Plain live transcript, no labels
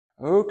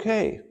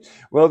Okay.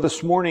 Well,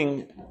 this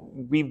morning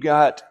we've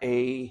got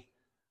a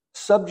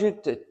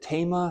subject, a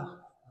tema.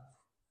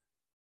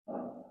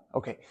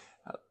 Okay.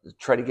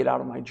 Try to get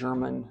out of my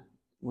German.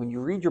 When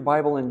you read your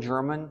Bible in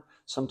German,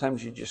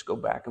 sometimes you just go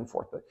back and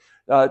forth.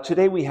 But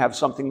today we have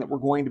something that we're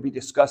going to be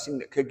discussing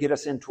that could get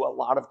us into a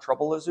lot of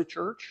trouble as a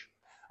church.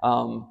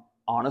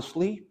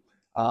 Honestly,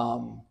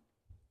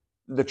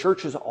 the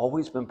church has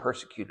always been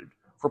persecuted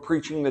for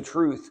preaching the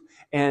truth.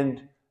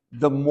 And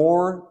the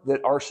more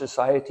that our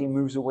society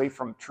moves away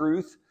from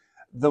truth,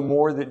 the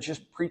more that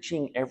just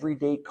preaching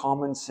everyday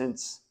common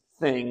sense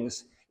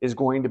things is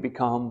going to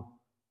become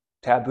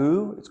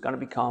taboo. It's going to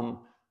become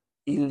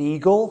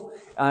illegal.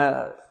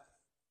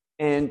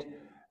 And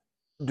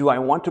do I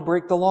want to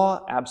break the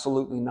law?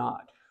 Absolutely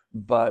not.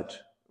 But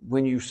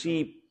when you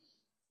see,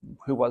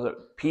 who was it?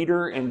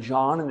 Peter and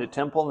John in the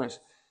temple, and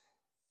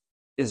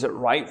is it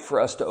right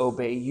for us to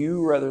obey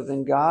you rather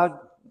than God?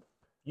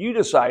 You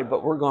decide,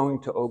 but we're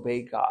going to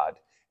obey God.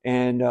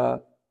 And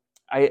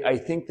I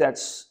think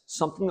that's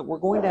something that we're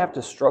going to have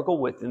to struggle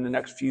with in the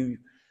next few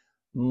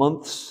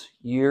months,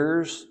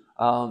 years.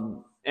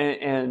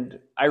 And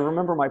I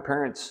remember my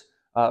parents,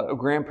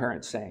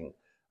 grandparents saying,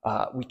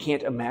 we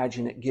can't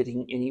imagine it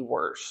getting any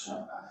worse.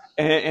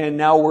 And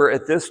now we're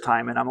at this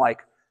time, and I'm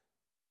like,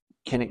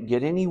 can it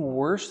get any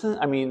worse than?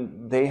 I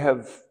mean, they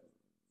have.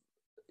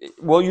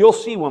 Well, you'll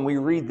see when we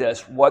read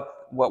this what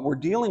we're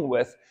dealing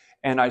with.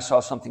 And I saw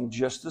something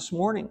just this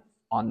morning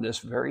on this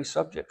very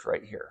subject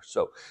right here.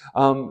 So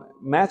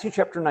Matthew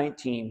chapter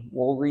 19,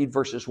 we'll read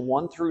verses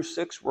 1 through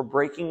 6. We're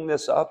breaking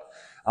this up.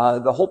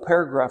 The whole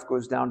paragraph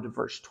goes down to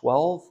verse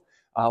 12.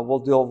 We'll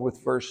deal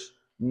with verse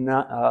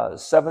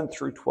 7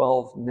 through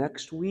 12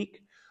 next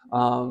week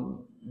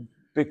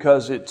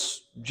because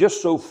it's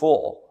just so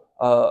full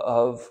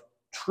of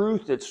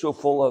truth. It's so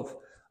full of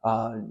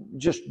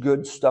just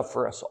good stuff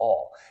for us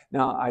all.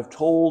 Now, I've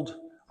told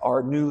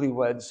our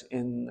newlyweds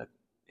in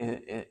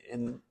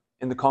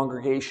the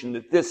congregation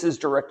that this is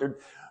directed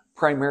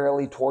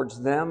primarily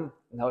towards them.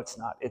 No, it's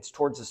not. It's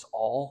towards us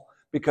all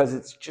because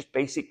it's just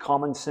basic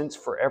common sense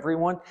for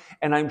everyone.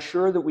 And I'm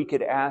sure that we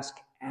could ask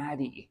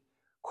Addie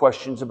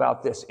questions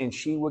about this and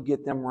she would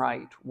get them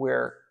right,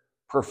 where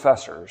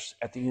professors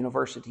at the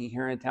university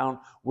here in town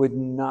would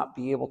not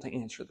be able to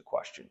answer the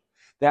question.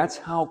 That's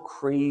how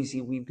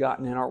crazy we've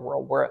gotten in our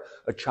world, where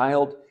a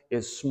child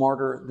is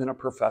smarter than a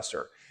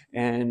professor.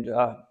 And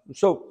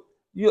so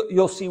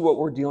you'll see what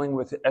we're dealing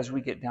with as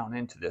we get down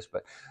into this.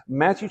 But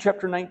Matthew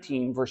chapter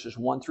 19, verses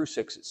 1 through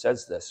 6, it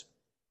says this.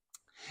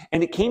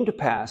 And it came to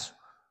pass,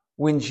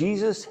 when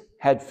Jesus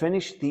had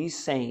finished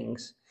these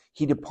sayings,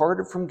 he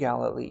departed from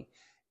Galilee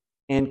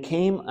and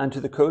came unto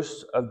the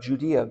coasts of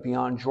Judea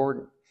beyond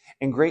Jordan.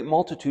 And great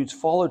multitudes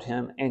followed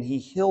him, and he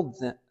healed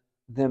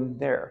them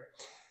there.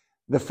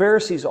 The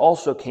Pharisees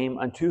also came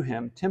unto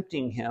him,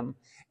 tempting him,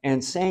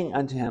 and saying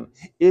unto him,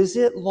 Is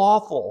it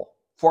lawful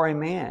for a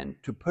man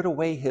to put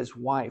away his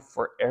wife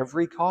for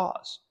every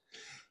cause?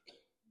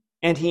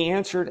 And he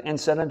answered and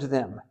said unto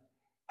them,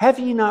 Have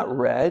ye not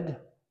read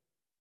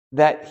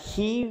that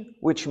he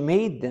which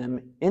made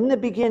them in the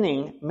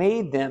beginning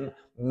made them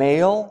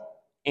male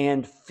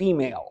and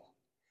female,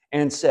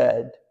 and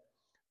said,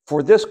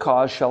 For this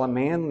cause shall a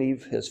man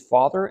leave his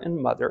father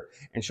and mother,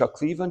 and shall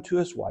cleave unto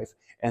his wife,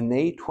 and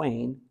they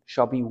twain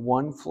shall be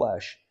one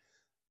flesh.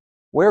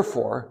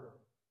 Wherefore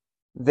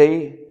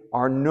they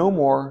are no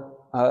more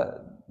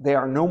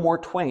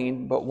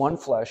twain, but one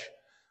flesh.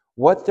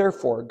 What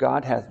therefore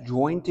God hath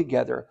joined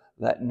together,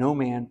 let no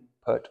man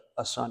put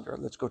asunder.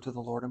 Let's go to the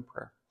Lord in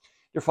prayer.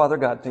 Dear Father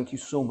God, thank you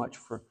so much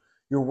for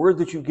your word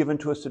that you've given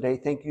to us today.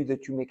 Thank you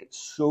that you make it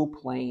so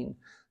plain,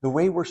 the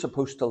way we're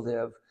supposed to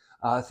live.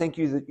 Thank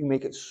you that you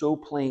make it so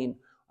plain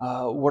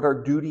what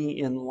our duty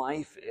in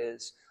life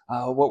is,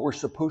 what we're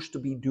supposed to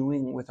be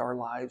doing with our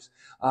lives.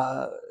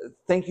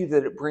 Thank you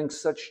that it brings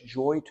such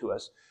joy to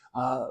us.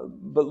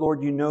 But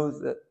Lord, you know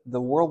that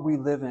the world we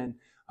live in,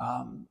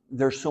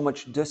 there's so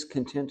much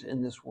discontent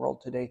in this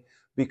world today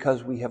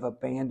because we have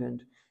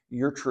abandoned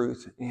your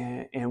truth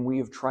and we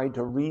have tried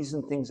to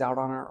reason things out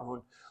on our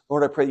own.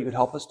 Lord, I pray that you would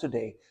help us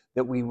today,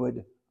 that we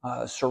would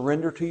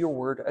surrender to your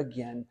word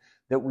again,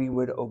 that we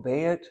would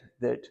obey it,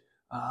 that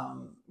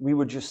we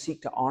would just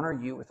seek to honor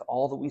you with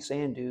all that we say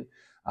and do.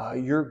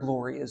 Your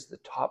glory is the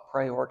top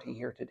priority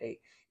here today.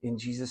 In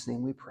Jesus'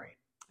 name we pray.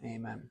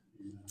 Amen.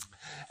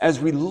 As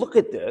we look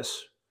at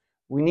this,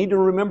 we need to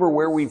remember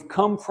where we've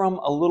come from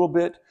a little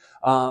bit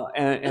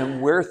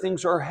and where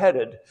things are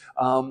headed.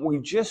 We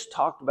just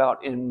talked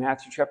about in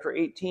Matthew chapter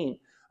 18,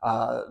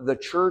 the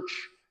church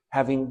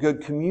having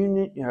good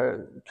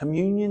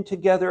communion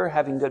together,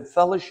 having good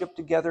fellowship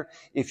together.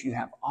 If you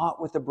have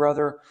aught with a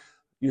brother,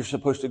 you're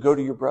supposed to go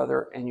to your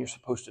brother and you're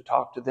supposed to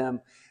talk to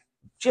them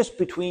just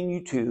between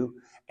you two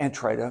and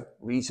try to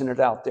reason it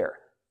out there.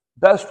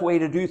 Best way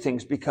to do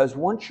things, because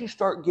once you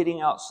start getting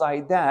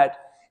outside that,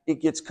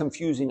 it gets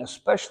confusing,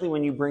 especially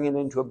when you bring it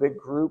into a big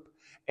group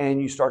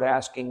and you start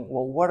asking,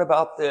 well, what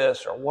about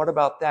this or what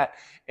about that?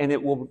 And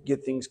it will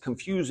get things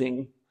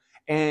confusing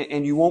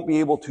and you won't be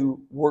able to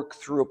work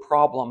through a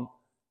problem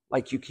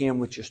like you can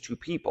with just two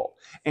people.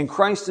 And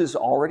Christ has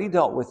already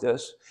dealt with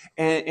this,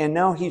 and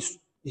now he's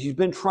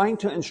been trying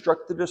to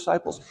instruct the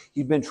disciples.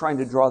 He's been trying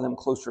to draw them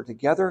closer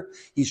together.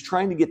 He's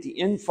trying to get the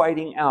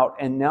infighting out,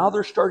 and now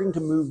they're starting to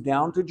move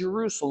down to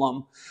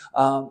Jerusalem,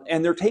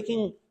 and they're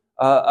taking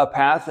a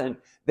path, and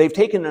they've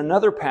taken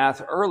another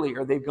path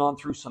earlier. They've gone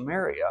through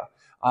Samaria.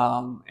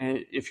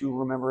 And if you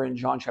remember in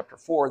John chapter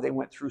 4, they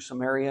went through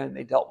Samaria and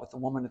they dealt with the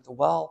woman at the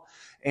well,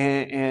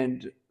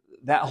 and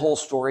that whole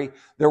story.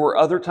 There were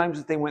other times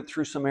that they went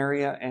through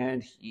Samaria,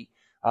 and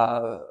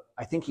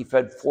I think he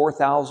fed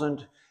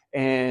 4,000,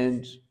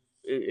 and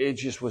it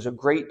just was a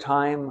great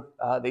time.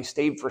 They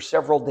stayed for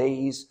several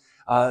days.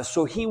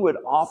 So he would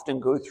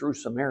often go through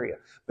Samaria,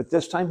 but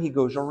this time he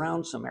goes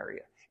around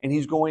Samaria, and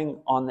he's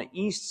going on the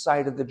east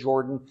side of the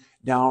Jordan,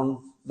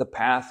 down the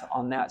path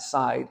on that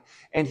side,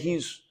 and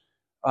he's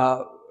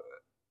got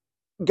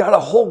a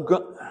whole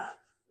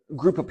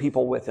group of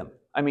people with him.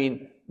 I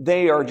mean,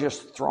 they are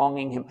just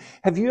thronging him.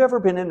 Have you ever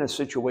been in a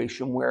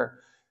situation where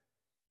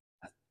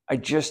I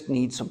just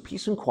need some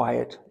peace and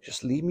quiet,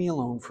 just leave me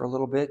alone for a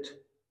little bit?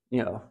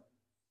 You know,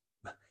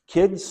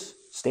 kids,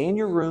 stay in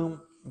your room,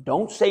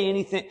 don't say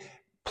anything,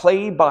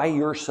 play by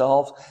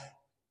yourself.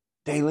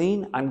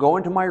 Daylene, I'm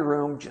going to my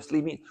room, just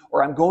leave me,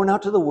 or I'm going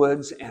out to the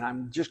woods and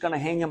I'm just going to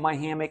hang in my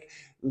hammock.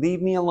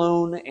 Leave me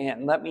alone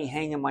and let me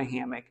hang in my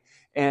hammock.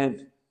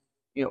 And,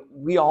 you know,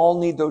 we all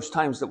need those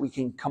times that we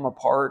can come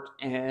apart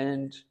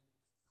and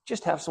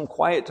just have some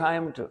quiet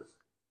time to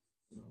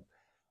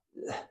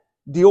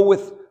deal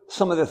with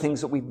some of the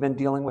things that we've been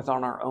dealing with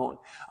on our own.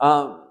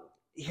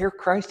 Here,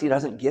 Christ, he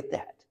doesn't get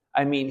that.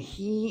 I mean,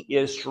 he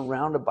is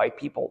surrounded by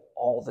people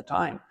all the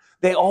time.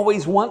 They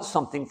always want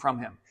something from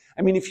him.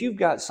 I mean, if you've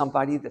got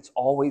somebody that's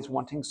always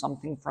wanting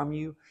something from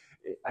you,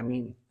 I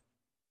mean,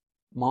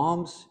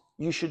 moms,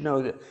 you should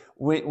know that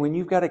when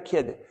you've got a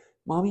kid,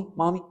 mommy,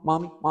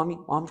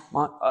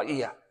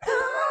 yeah.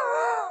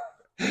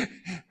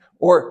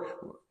 Or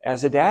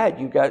as a dad,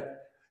 you got,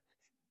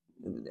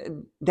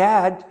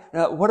 Dad,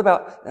 what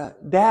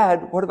about,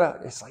 Dad, what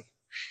about, it's like,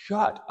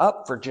 shut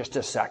up for just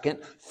a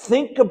second.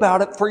 Think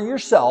about it for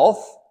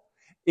yourself.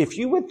 If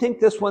you would think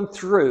this one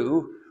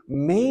through,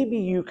 maybe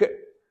you could,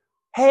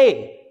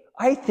 hey,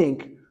 I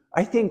think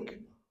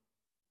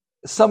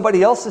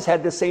somebody else has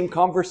had the same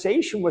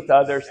conversation with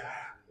others.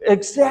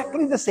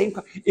 Exactly the same.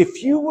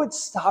 If you would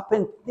stop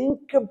and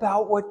think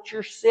about what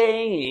you're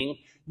saying,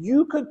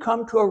 you could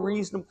come to a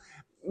reasonable,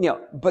 you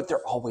know, but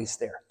they're always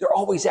there. They're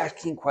always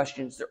asking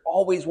questions. They're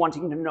always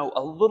wanting to know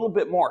a little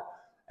bit more.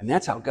 And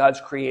that's how God's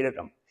created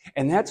them.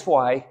 And that's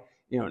why,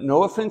 you know,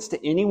 no offense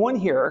to anyone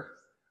here,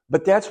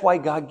 but that's why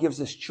God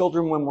gives us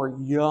children when we're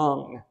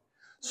young,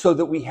 so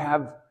that we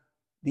have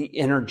the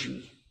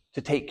energy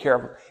to take care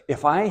of them.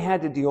 If I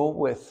had to deal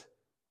with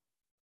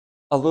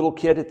a little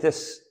kid at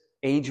this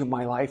age of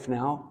my life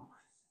now,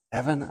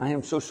 Evan, I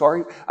am so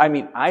sorry. I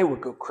mean, I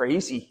would go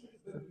crazy.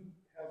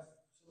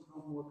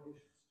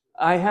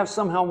 I have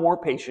somehow more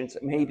patience.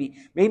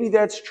 Maybe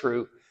that's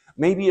true.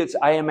 Maybe it's,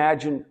 I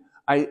imagine,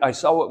 I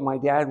saw what my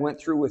dad went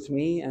through with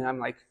me, and I'm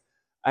like,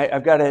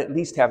 I've got to at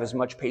least have as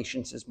much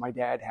patience as my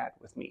dad had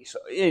with me. So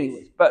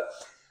anyways, but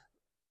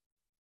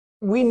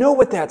we know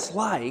what that's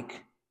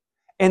like.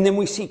 And then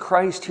we see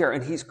Christ here,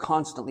 and he's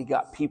constantly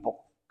got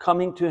people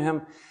coming to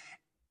him.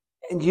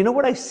 And you know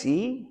what I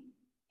see?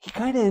 He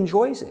kind of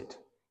enjoys it.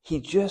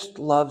 He just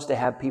loves to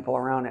have people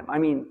around him. I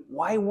mean,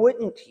 why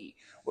wouldn't he?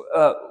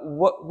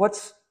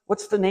 What's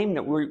the name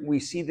that we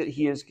see that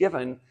he is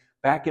given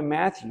back in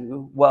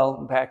Matthew?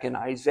 Well, back in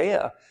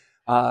Isaiah,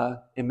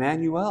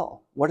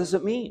 Emmanuel. What does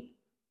it mean?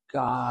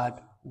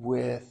 God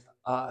with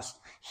us.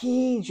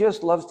 He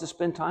just loves to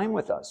spend time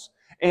with us.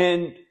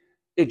 And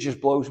it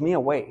just blows me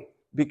away,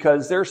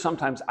 because there's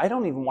sometimes I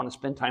don't even want to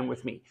spend time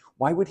with me.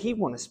 Why would he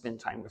want to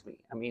spend time with me?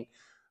 I mean,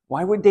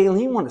 why would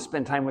Daylene want to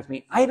spend time with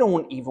me? I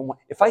don't even want,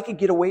 if I could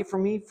get away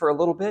from me for a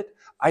little bit,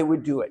 I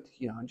would do it,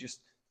 you know, and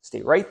just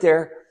stay right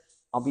there.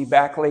 I'll be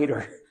back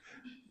later.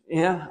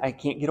 Yeah, I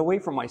can't get away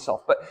from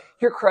myself. But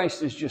here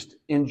Christ is just,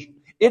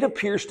 it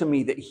appears to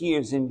me that he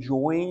is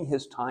enjoying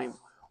his time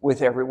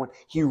with everyone.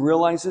 He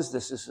realizes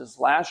this is his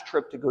last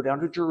trip to go down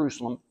to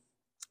Jerusalem.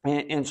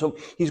 And so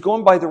he's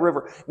going by the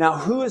river. Now,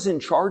 who is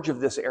in charge of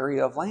this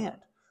area of land?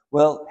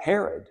 Well,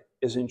 Herod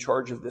is in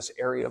charge of this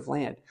area of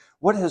land.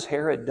 What has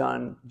Herod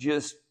done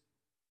just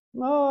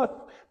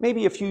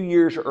maybe a few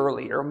years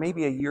earlier,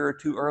 maybe a year or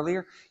two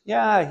earlier?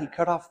 Yeah, he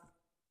cut off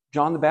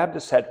John the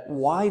Baptist's head.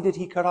 Why did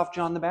he cut off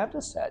John the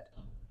Baptist's head?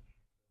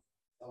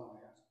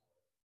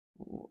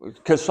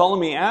 Because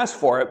Ptolemy asked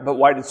for it. But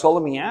why did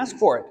Ptolemy ask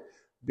for it?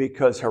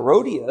 Because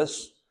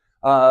Herodias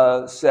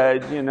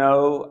said, you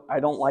know, I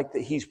don't like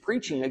that he's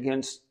preaching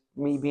against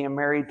me being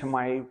married to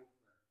my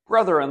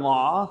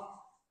brother-in-law.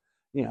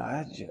 You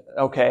know,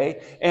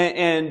 okay.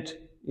 And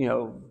you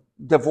know,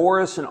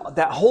 divorce and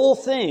that whole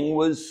thing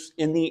was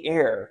in the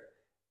air.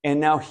 And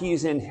now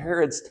he's in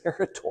Herod's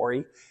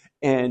territory.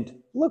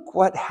 And look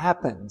what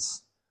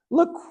happens.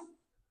 Look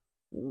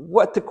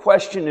what the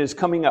question is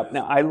coming up.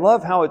 Now, I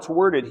love how it's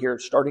worded here,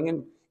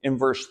 starting in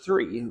verse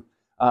 3.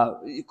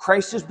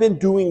 Christ has been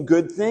doing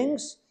good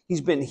things.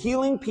 He's been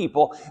healing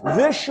people.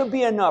 This should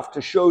be enough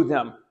to show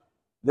them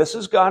this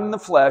is God in the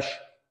flesh.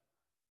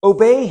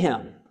 Obey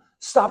him.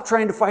 Stop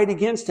trying to fight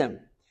against him.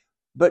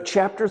 But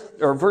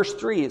verse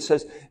 3, it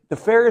says, the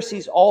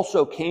Pharisees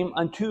also came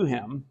unto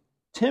him,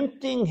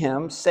 tempting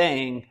him,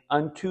 saying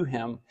unto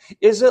him,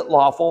 is it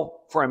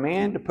lawful for a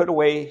man to put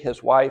away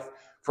his wife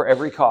for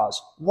every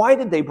cause? Why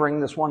did they bring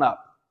this one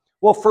up?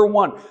 Well, for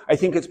one, I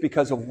think it's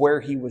because of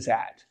where he was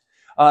at.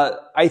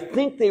 I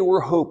think they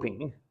were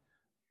hoping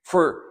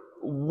for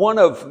one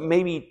of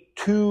maybe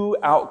two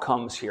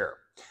outcomes here.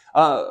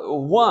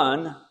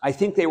 One, I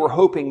think they were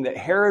hoping that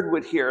Herod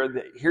would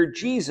hear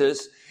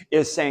Jesus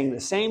is saying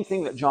the same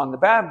thing that John the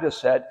Baptist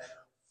said,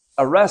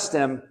 arrest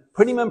him,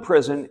 put him in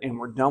prison, and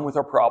we're done with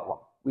our problem.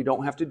 We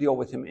don't have to deal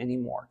with him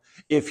anymore.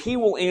 If he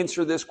will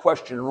answer this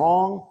question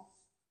wrong,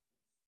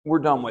 we're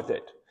done with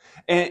it.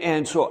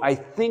 And so I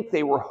think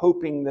they were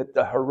hoping that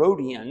the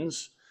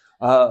Herodians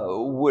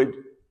would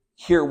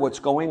hear what's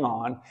going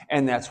on,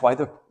 and that's why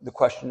the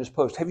question is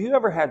posed. Have you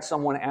ever had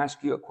someone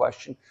ask you a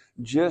question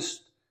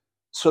just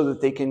so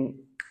that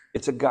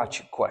it's a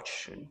gotcha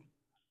question?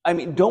 I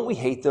mean, don't we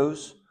hate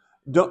those?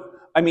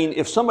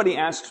 If somebody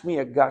asks me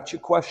a gotcha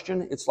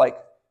question, it's like,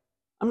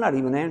 I'm not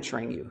even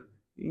answering you.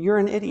 You're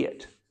an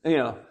idiot.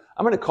 I'm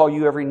going to call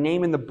you every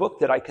name in the book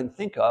that I can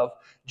think of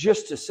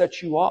just to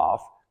set you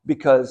off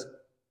because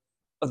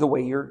of the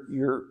way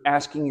you're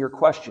asking your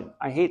question.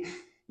 I hate,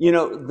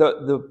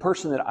 the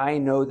person that I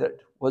know that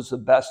was the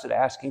best at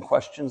asking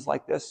questions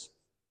like this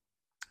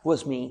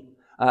was me.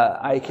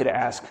 I could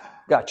ask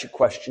gotcha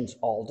questions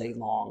all day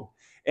long.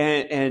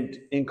 And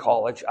in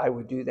college, I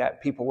would do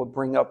that. People would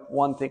bring up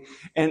one thing,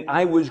 and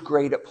I was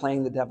great at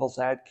playing the devil's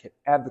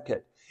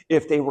advocate.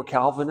 If they were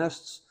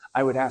Calvinists,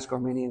 I would ask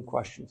Arminian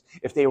questions.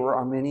 If they were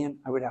Arminian,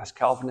 I would ask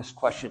Calvinist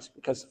questions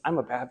because I'm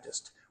a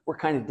Baptist. We're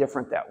kind of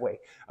different that way.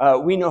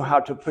 We know how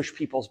to push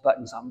people's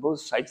buttons on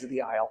both sides of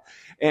the aisle.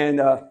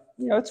 And,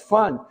 it's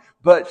fun.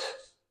 But,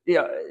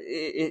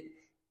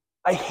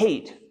 I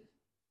hate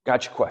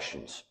gotcha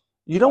questions.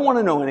 You don't want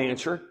to know an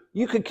answer.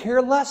 You could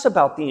care less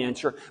about the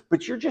answer,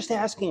 but you're just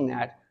asking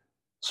that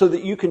so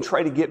that you can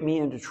try to get me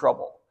into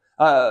trouble.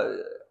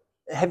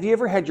 Have you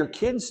ever had your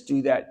kids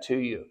do that to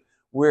you,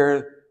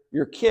 where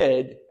your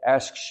kid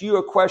asks you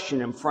a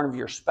question in front of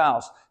your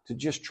spouse to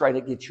just try to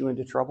get you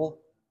into trouble?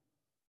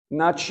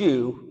 Not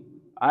you.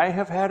 I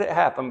have had it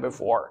happen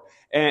before.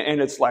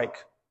 And it's like,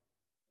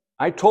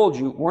 I told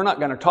you, we're not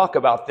going to talk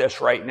about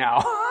this right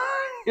now.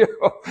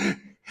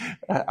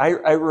 I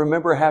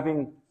remember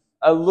having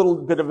a little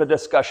bit of a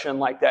discussion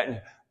like that.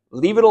 And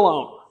leave it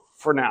alone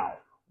for now.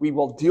 We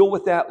will deal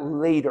with that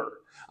later.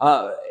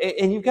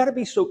 And you've got to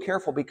be so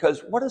careful,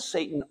 because what does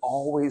Satan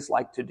always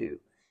like to do?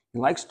 He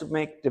likes to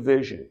make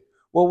division.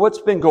 Well, what's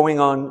been going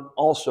on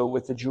also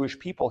with the Jewish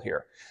people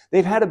here?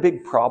 They've had a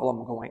big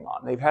problem going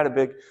on. They've had a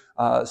big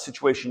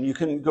situation. You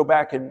can go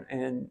back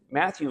in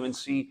Matthew and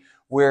see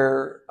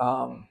where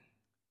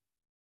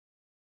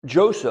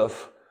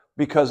Joseph,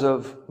 because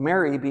of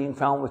Mary being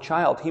found with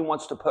child, he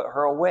wants to put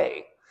her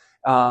away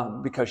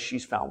because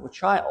she's found with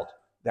child.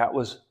 That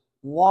was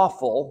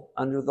lawful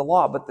under the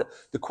law. But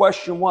the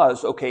question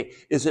was, okay,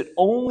 is it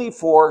only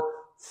for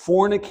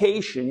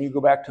fornication? You go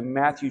back to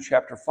Matthew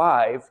chapter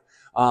 5,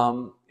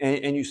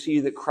 and you see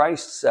that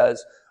Christ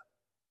says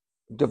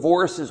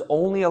divorce is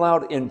only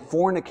allowed in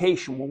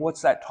fornication. Well,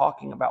 what's that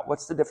talking about?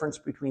 What's the difference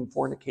between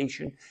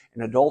fornication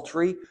and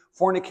adultery?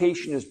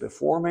 Fornication is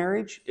before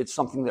marriage. It's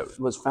something that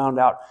was found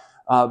out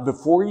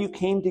before you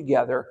came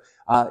together.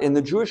 In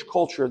the Jewish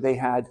culture,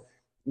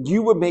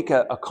 you would make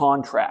a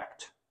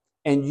contract,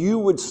 and you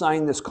would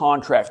sign this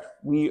contract.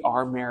 We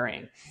are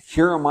marrying.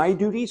 Here are my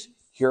duties.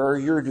 Here are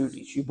your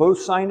duties. You both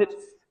sign it,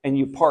 and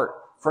you part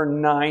for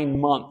 9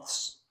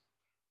 months.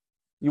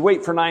 You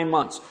wait for 9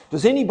 months.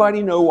 Does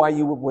anybody know why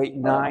you would wait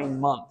 9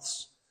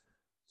 months?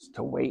 It's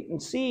to wait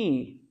and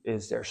see.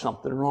 Is there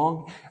something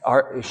wrong?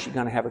 Is she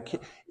going to have a kid?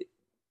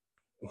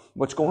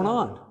 What's going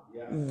on?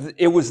 Yeah.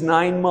 It was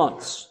 9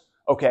 months,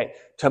 okay,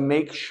 to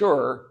make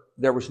sure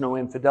there was no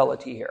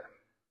infidelity here.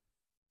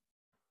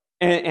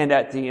 And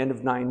at the end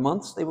of 9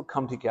 months, they would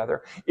come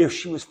together. If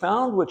she was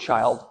found with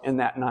child in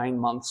that 9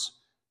 months,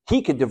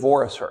 he could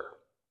divorce her.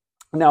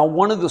 Now,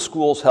 one of the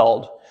schools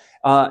held,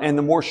 and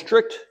the more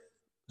strict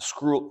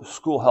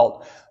school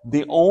held,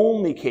 the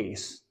only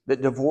case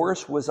that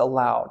divorce was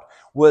allowed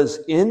was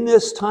in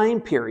this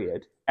time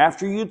period.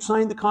 After you'd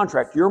signed the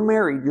contract, you're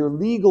married, you're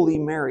legally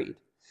married.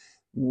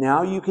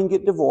 Now you can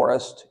get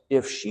divorced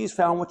if she's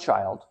found with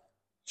child.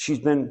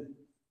 She's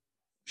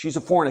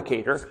a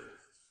fornicator.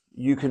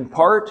 You can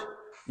part,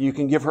 you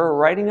can give her a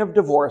writing of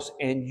divorce,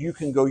 and you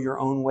can go your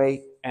own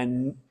way,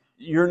 and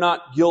you're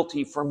not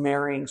guilty for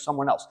marrying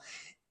someone else.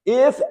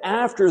 If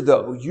after,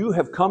 though, you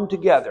have come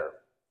together,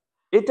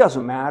 it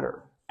doesn't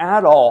matter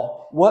at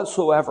all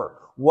whatsoever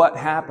what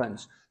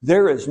happens.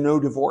 There is no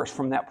divorce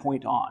from that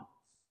point on.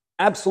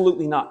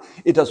 Absolutely not.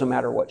 It doesn't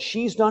matter what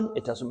she's done.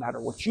 It doesn't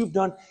matter what you've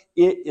done.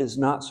 It is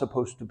not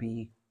supposed to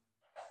be.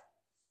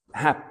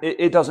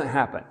 It doesn't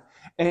happen.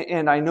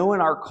 And I know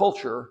in our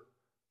culture,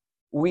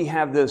 we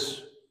have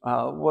this,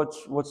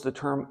 what's the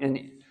term?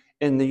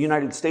 In the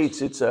United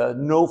States, it's a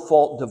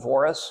no-fault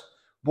divorce.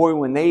 Boy,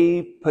 when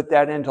they put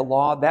that into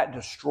law, that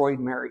destroyed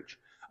marriage.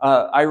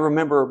 I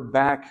remember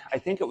back, I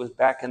think it was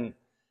back in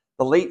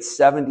the late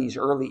 70s,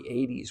 early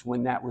 80s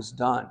when that was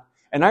done.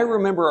 And I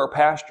remember our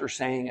pastor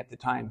saying at the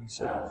time, he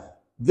said,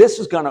 this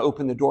is going to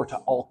open the door to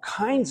all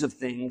kinds of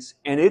things,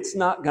 and it's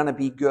not going to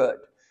be good.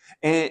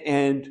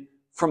 And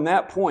from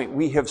that point,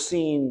 we have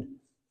seen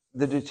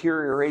the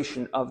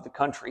deterioration of the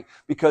country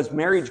because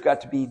marriage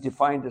got to be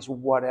defined as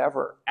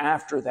whatever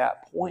after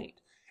that point.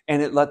 And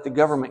it let the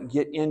government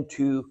get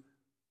into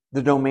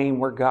the domain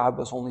where God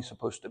was only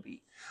supposed to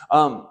be,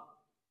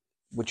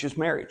 which is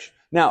marriage.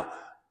 Now,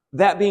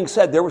 that being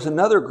said, there was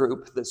another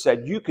group that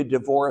said you could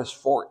divorce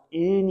for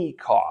any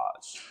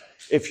cause.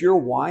 If your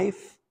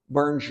wife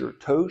burns your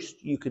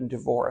toast, you can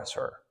divorce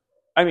her.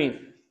 I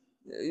mean,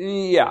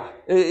 yeah,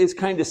 it's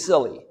kind of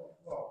silly.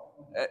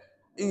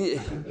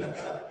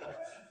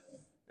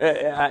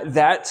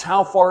 That's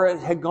how far it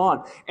had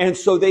gone. And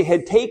so they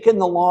had taken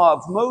the law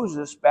of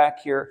Moses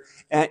back here,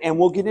 and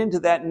we'll get into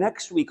that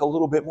next week a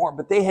little bit more,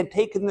 but they had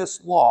taken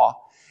this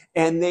law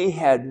and they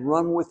had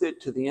run with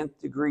it to the nth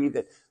degree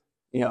that,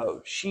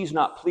 she's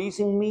not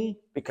pleasing me,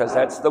 because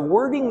that's the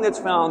wording that's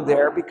found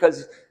there,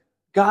 because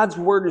God's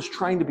word is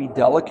trying to be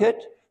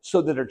delicate so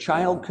that a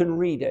child can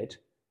read it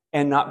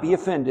and not be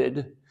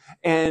offended,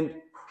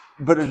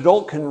 but an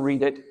adult can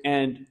read it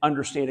and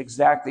understand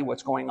exactly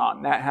what's going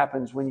on. That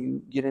happens when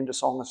you get into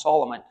Song of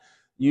Solomon.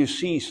 You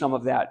see some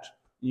of that.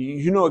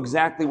 You know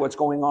exactly what's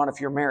going on if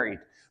you're married.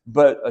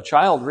 But a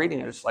child reading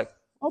it, it's like,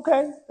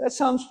 okay, that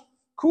sounds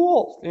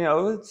cool.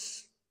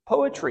 It's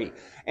poetry.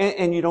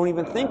 And you don't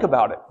even think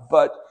about it.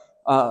 But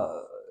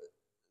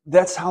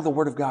that's how the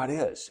Word of God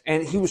is.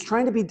 And he was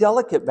trying to be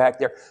delicate back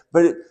there.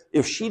 But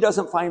if she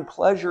doesn't find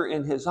pleasure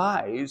in his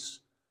eyes,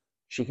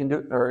 he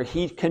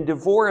can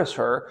divorce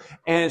her.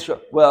 And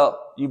so,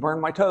 well, you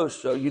burned my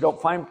toast, so you don't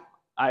find,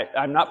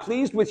 I'm not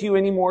pleased with you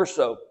anymore,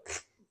 so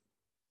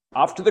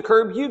off to the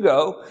curb you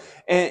go.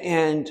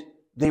 And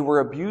they were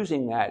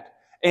abusing that.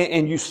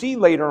 And you see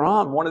later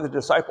on, one of the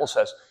disciples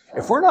says,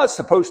 if we're not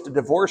supposed to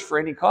divorce for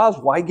any cause,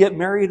 why get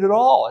married at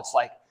all? It's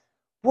like,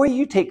 boy,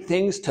 you take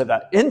things to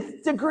the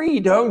nth degree,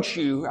 don't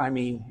you? I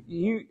mean,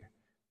 you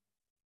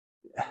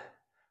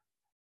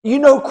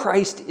know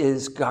Christ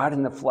is God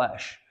in the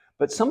flesh.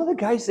 But some of the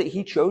guys that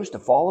he chose to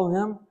follow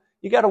him,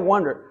 you got to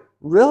wonder,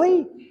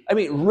 really? I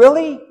mean,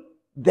 really?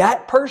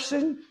 That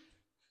person?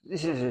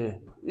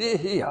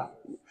 Yeah.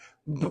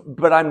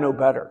 But I'm no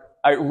better.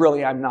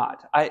 I'm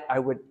not. I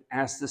would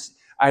ask this.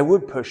 I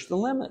would push the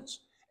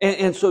limits.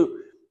 And so,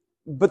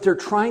 but they're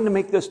trying to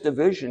make this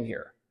division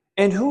here.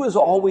 And who is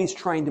always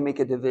trying to make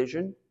a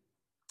division?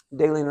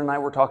 Daleen and I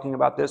were talking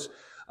about this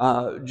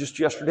just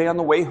yesterday on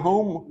the way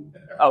home.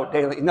 Oh,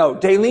 Daleen. No,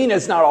 Daleen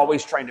is not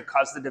always trying to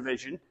cause the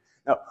division.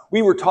 No,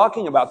 we were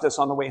talking about this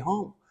on the way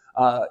home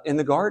in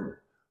the garden.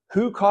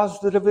 Who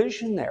caused the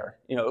division there?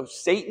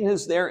 Satan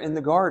is there in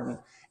the garden,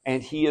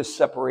 and he has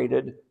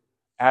separated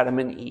Adam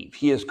and Eve.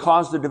 He has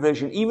caused the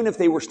division, even if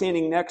they were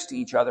standing next to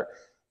each other.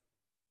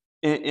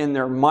 In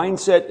their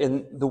mindset,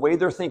 in the way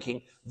they're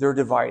thinking, they're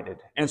divided.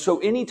 And so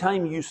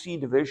anytime you see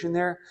division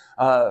there,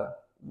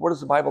 what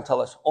does the Bible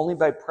tell us? Only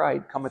by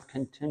pride cometh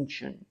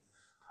contention.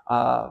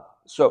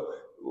 So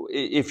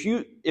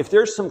if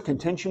there's some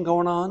contention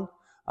going on,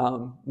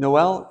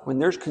 Noel, when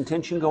there's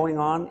contention going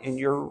on in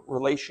your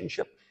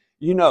relationship,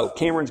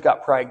 Cameron's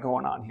got pride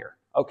going on here.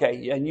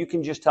 Okay, and you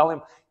can just tell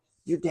him,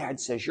 your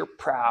dad says you're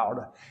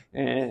proud.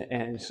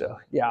 And so,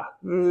 yeah.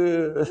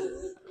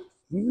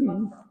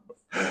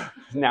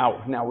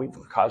 Now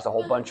we've caused a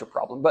whole bunch of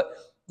problems. But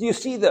do you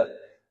see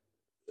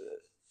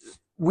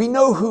we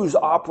know who's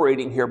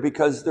operating here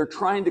because they're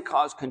trying to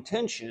cause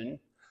contention.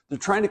 They're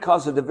trying to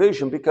cause a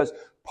division because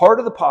part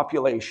of the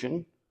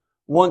population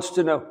wants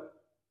to know,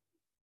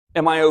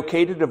 am I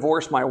okay to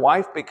divorce my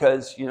wife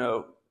because,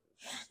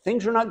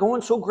 things are not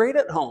going so great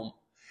at home?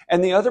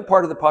 And the other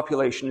part of the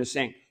population is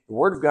saying, the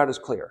Word of God is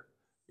clear.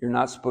 You're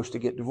not supposed to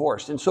get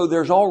divorced. And so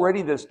there's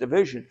already this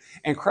division.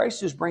 And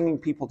Christ is bringing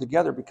people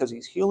together because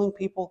he's healing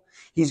people.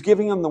 He's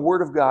giving them the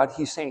Word of God.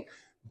 He's saying,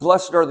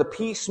 blessed are the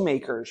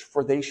peacemakers,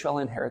 for they shall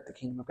inherit the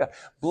kingdom of God.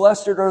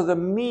 Blessed are the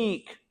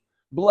meek.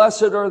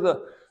 Blessed are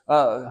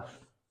the,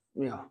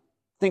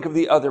 think of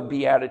the other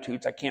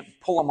Beatitudes. I can't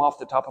pull them off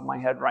the top of my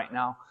head right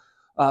now.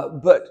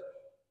 But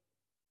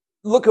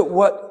look at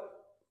what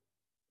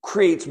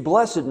creates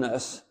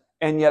blessedness,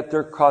 and yet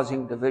they're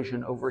causing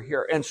division over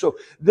here. And so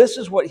this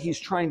is what he's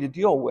trying to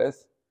deal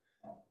with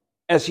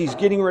as he's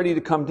getting ready to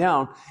come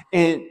down.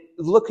 And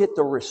look at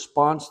the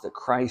response that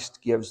Christ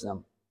gives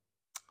them.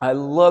 I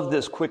love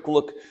this quick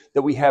look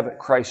that we have at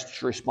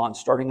Christ's response,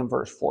 starting in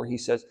verse 4. He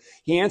says,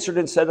 he answered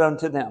and said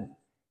unto them,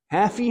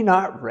 have ye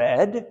not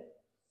read?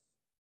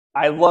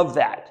 I love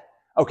that.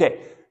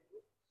 Okay,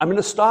 I'm going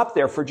to stop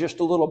there for just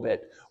a little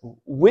bit.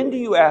 When do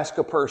you ask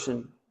a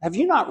person, have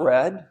you not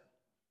read?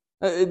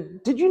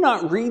 Did you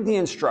not read the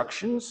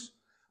instructions?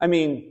 I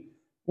mean,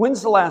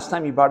 When's the last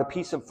time you bought a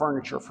piece of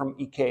furniture from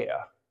IKEA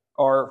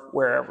or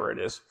wherever it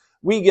is?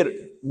 We get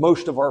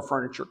most of our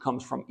furniture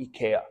comes from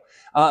IKEA.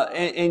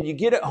 And you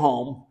get it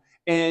home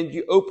and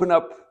you open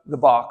up the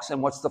box,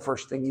 and what's the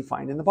first thing you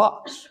find in the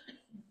box?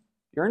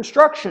 Your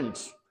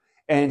instructions.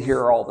 And here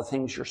are all the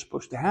things you're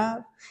supposed to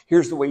have.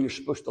 Here's the way you're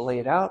supposed to lay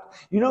it out.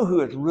 You know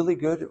who is really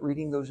good at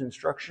reading those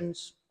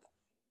instructions?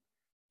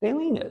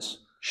 Daleen is.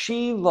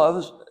 She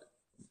loves,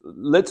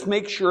 let's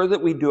make sure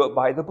that we do it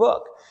by the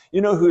book. You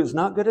know who is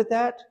not good at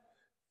that?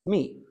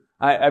 Me.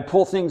 I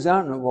pull things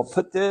out and we'll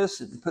put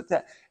this and put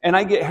that. And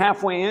I get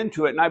halfway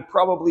into it and I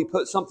probably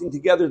put something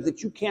together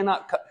that you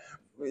cannot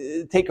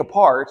take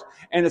apart.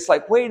 And it's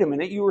like, wait a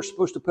minute, you were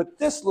supposed to put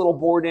this little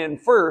board in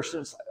first.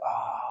 And it's like,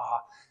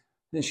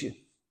 Then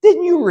she,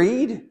 didn't you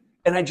read?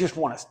 And I just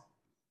want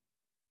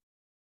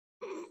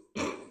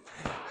to,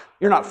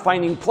 you're not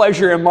finding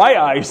pleasure in my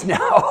eyes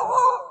now.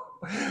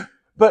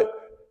 But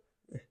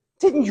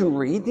didn't you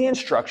read the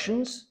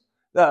instructions?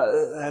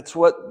 That's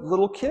what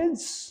little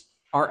kids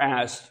are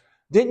asked.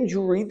 Didn't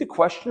you read the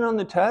question on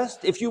the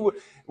test?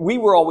 We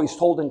were always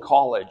told in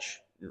college,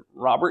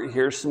 Robert,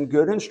 here's some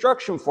good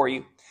instruction for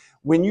you.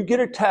 When you get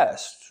a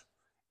test,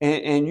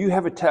 and you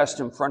have a test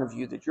in front of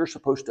you that you're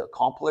supposed to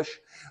accomplish,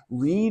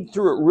 read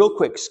through it real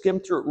quick, skim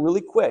through it really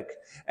quick,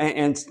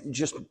 and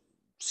just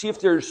see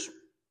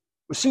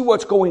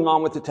what's going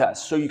on with the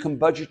test so you can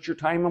budget your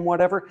time and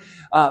whatever.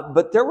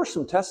 But there were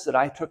some tests that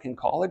I took in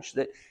college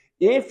that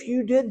if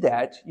you did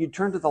that, you'd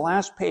turn to the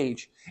last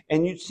page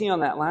and you'd see on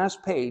that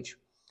last page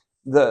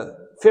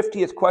the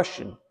 50th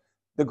question,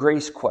 the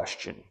grace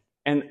question.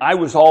 And I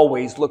was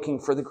always looking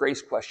for the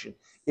grace question.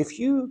 If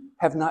you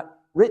have not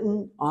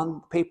written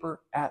on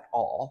paper at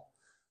all,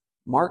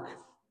 mark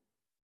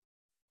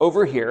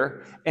over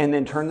here and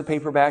then turn the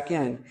paper back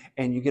in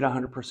and you get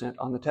 100%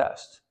 on the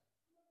test.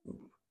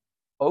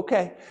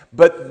 Okay,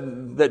 but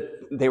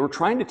they were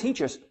trying to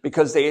teach us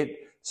because they had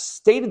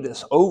stated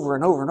this over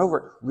and over and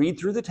over. Read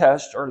through the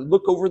test or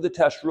look over the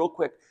test real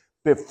quick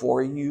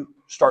before you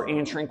start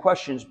answering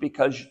questions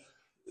because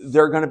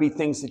there are going to be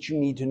things that you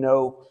need to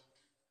know,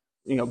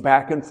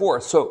 back and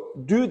forth.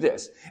 So do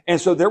this. And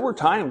so there were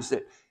times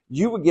that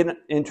you would get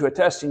into a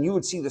test and you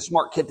would see the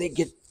smart kid,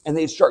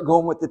 they'd start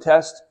going with the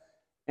test.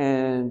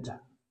 And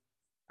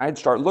I'd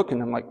start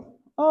looking, I'm like,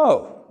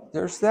 oh,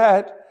 there's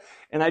that.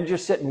 And I'd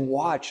just sit and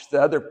watch the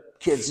other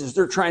kids as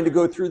they're trying to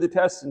go through the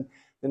test. And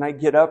then I'd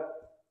get up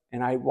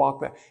and I'd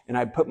walk back and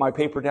I'd put my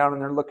paper down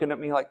and they're looking at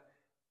me like,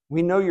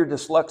 we know you're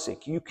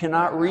dyslexic. You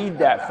cannot read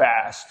that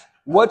fast.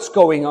 What's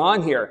going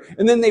on here?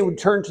 And then they would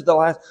turn to the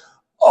last,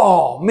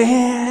 oh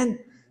man,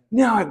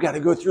 now I've got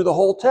to go through the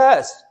whole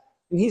test.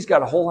 And he's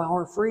got a whole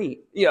hour free.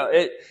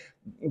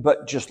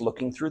 But just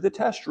looking through the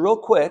test real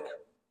quick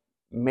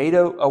made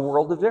a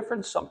world of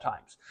difference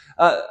sometimes.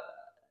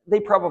 They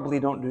probably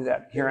don't do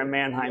that here in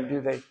Mannheim,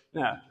 do they?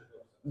 No.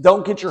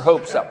 Don't get your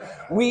hopes up.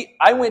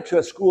 I went to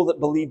a school that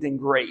believed in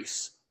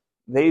grace.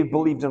 They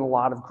believed in a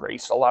lot of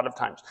grace a lot of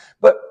times.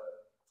 But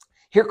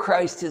here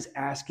Christ is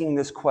asking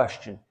this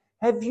question.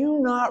 Have you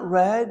not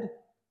read?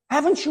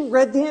 Haven't you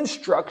read the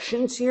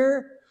instructions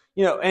here?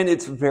 And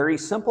it's very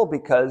simple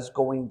because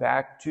going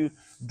back to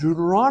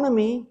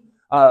Deuteronomy,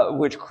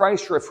 which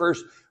Christ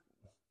refers,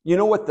 you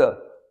know what the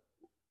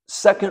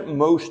second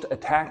most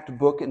attacked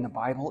book in the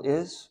Bible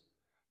is?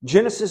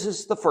 Genesis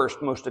is the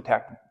first most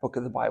attacked book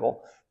of the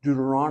Bible.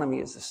 Deuteronomy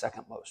is the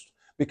second most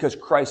because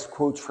Christ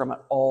quotes from it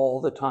all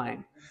the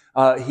time.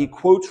 He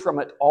quotes from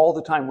it all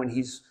the time when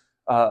he's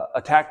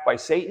attacked by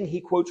Satan, he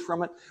quotes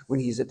from it. When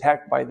he's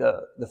attacked by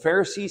the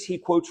Pharisees, he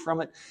quotes from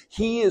it.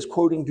 He is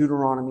quoting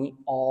Deuteronomy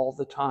all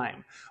the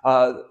time.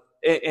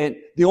 And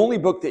the only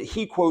book that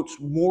he quotes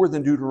more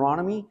than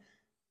Deuteronomy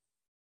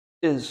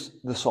is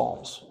the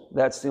Psalms.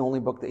 That's the only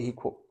book that he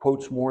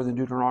quotes more than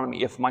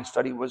Deuteronomy, if my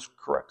study was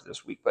correct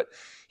this week. But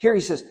here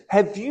he says,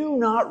 have you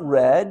not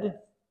read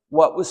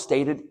what was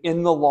stated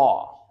in the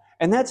law?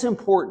 And that's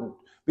important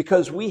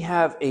because we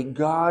have a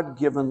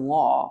God-given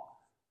law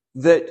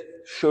that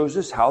shows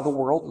us how the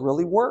world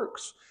really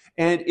works.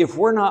 And if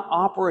we're not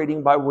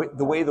operating by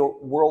the way the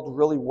world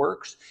really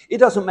works, it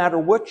doesn't matter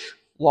which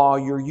law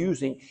you're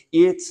using,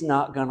 it's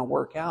not going to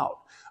work out.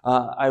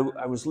 I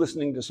was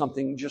listening to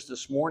something just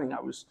this morning.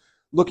 I was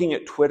looking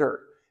at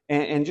Twitter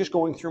and just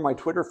going through my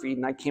Twitter feed,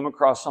 and I came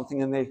across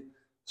something, and they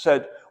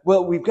said,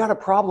 well, we've got a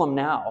problem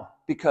now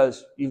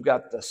because you've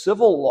got the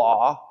civil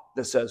law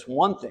that says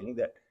one thing,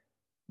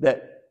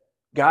 that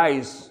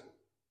guys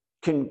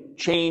can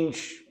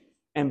change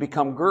and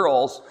become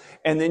girls,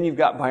 and then you've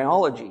got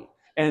biology.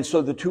 And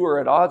so the two are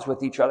at odds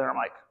with each other. I'm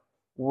like,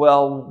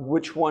 well,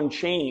 which one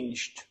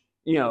changed?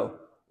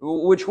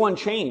 Which one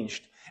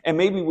changed? And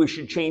maybe we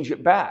should change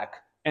it back,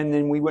 and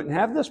then we wouldn't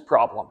have this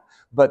problem.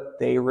 But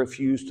they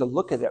refused to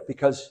look at it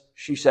because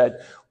she said,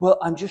 well,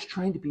 I'm just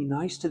trying to be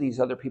nice to these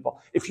other people.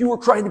 If you were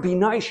trying to be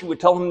nice, you would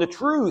tell them the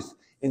truth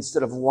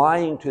instead of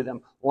lying to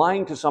them.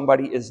 Lying to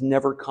somebody is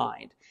never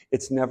kind.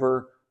 It's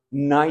never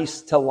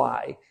nice to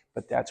lie.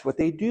 But that's what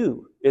they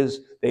do,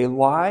 is they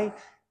lie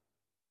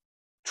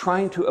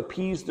trying to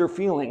appease their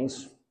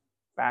feelings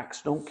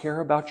Facts don't care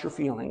about your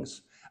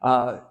feelings.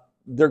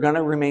 They're going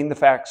to remain the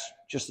facts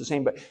just the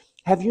same. But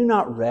have you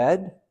not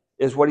read,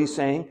 is what he's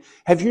saying?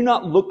 Have you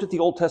not looked at the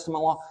Old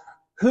Testament law?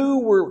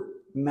 Who were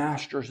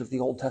masters of the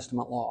Old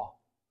Testament law?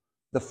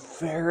 The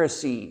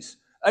Pharisees.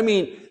 I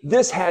mean,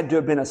 this had to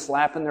have been a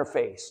slap in their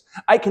face.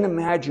 I can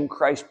imagine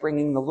Christ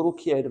bringing the little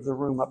kid of the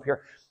room up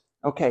here.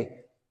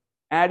 Okay,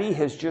 Addie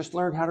has just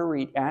learned how to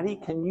read. Addie,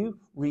 can you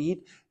read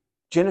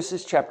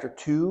Genesis chapter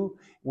 2,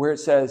 where it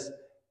says,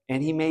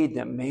 and he made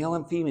them, male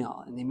and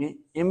female. In the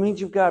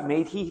image of God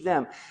made he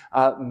them.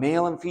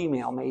 Male and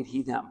female made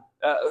he them.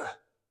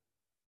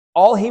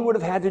 All he would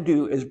have had to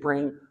do is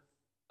bring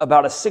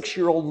about a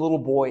 6-year-old little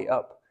boy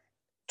up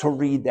to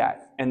read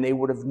that, and they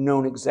would have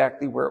known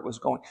exactly where it was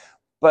going.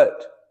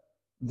 But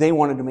they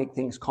wanted to make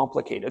things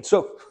complicated.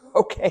 So,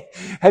 okay,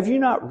 have you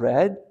not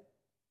read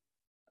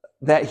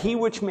that he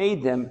which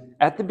made them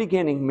at the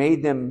beginning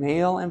made them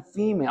male and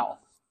female?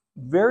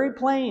 Very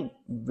plain,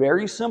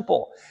 very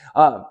simple.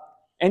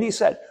 And he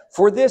said,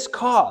 for this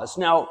cause.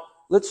 Now,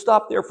 let's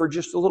stop there for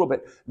just a little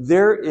bit.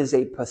 There is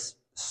a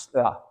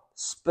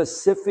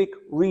specific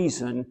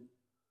reason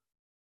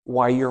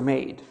why you're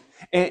made.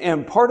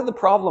 And part of the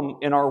problem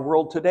in our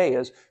world today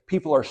is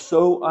people are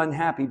so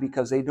unhappy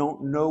because they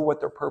don't know what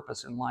their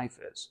purpose in life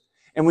is.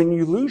 And when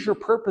you lose your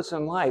purpose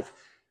in life,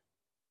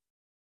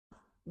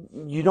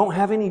 you don't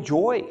have any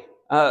joy.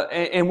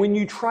 And when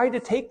you try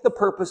to take the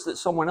purpose that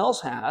someone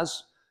else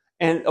has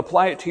and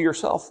apply it to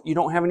yourself, you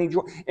don't have any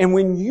joy. And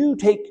when you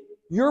take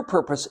your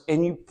purpose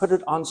and you put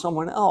it on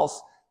someone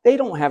else, they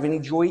don't have any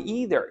joy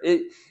either.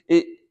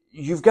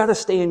 You've got to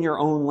stay in your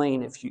own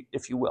lane,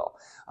 if you will.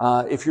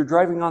 If you're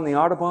driving on the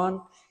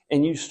Autobahn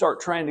and you start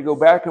trying to go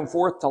back and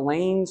forth to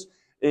lanes,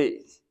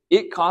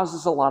 it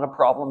causes a lot of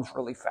problems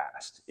really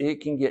fast.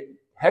 It can get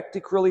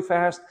hectic really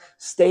fast.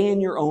 Stay in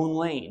your own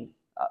lane.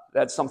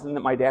 That's something that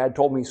my dad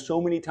told me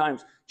so many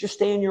times. Just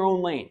stay in your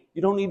own lane.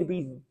 You don't need to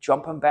be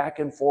jumping back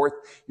and forth.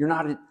 You're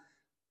not a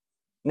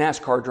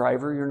NASCAR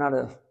driver. You're not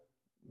a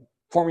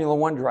Formula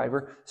One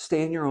driver.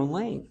 Stay in your own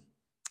lane.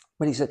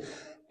 But he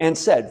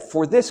said,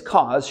 for this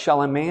cause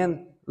shall a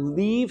man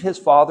leave his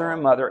father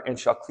and mother and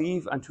shall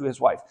cleave unto his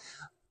wife.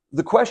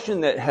 The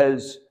question that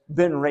has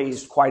been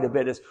raised quite a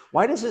bit is,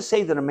 why does it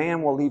say that a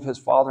man will leave his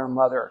father and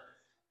mother?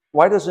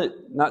 Why does it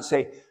not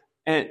say,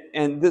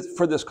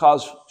 for this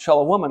cause shall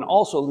a woman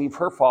also leave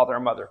her father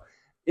and mother?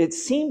 It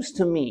seems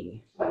to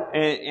me,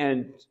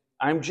 and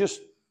I'm just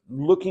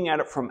looking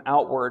at it from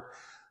outward,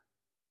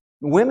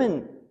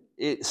 women,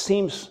 it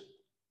seems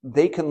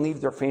they can leave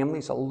their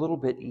families a little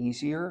bit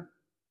easier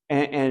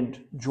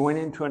and join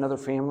into another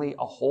family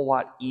a whole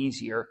lot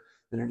easier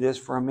than it is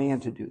for a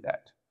man to do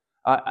that.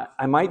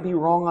 I might be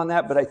wrong on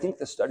that, but I think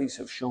the studies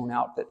have shown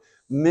out that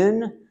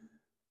men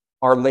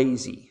are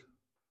lazy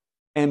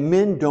and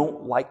men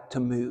don't like to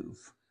move.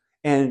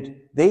 And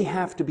they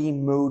have to be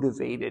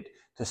motivated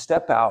to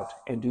step out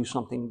and do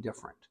something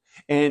different.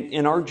 And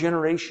in our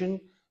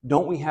generation,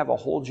 don't we have a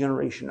whole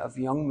generation of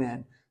young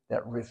men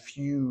that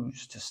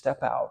refuse to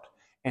step out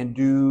and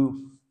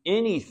do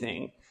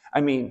anything?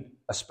 I mean,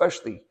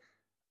 especially,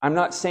 I'm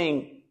not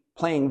saying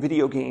playing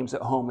video games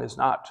at home is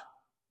not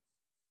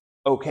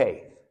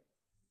okay.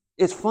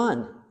 It's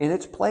fun in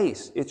its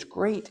place. It's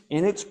great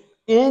in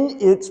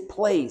its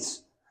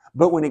place.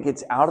 But when it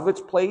gets out of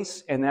its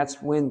place, and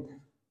that's when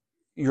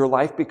your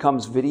life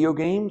becomes video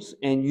games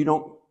and you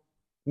don't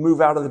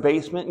move out of the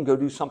basement and go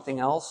do something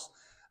else.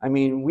 I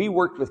mean, we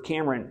worked with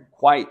Cameron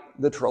quite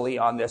literally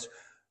on this.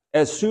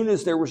 As soon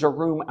as there was a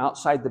room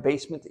outside the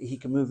basement that he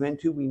could move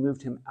into, we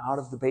moved him out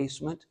of the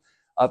basement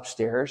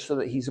upstairs so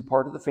that he's a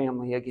part of the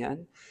family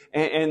again.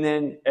 And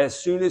then as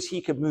soon as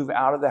he could move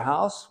out of the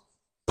house,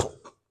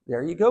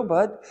 there you go,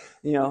 bud.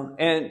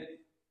 And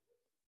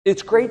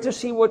it's great to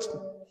see what's...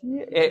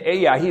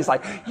 Yeah, he's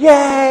like,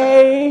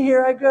 yay,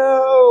 here I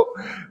go.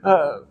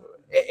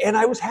 And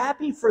I was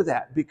happy for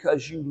that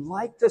because you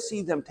like to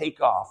see them take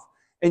off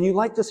and you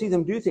like to see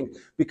them do things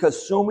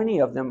because so many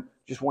of them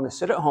just want to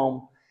sit at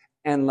home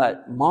and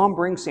let mom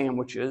bring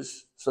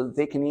sandwiches so that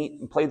they can eat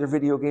and play their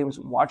video games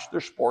and watch their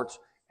sports,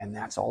 and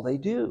that's all they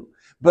do.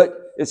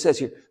 But it says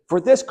here,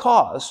 for this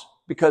cause,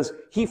 because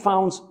he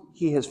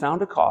has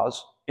found a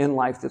cause in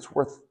life that's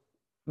worth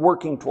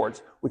working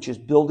towards, which is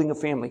building a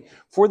family.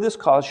 For this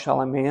cause shall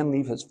a man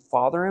leave his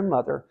father and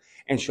mother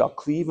and shall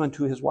cleave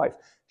unto his wife.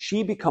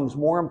 She becomes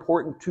more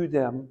important to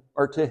them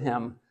or to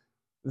him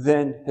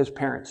than his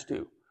parents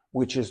do,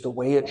 which is the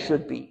way it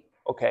should be.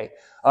 Okay.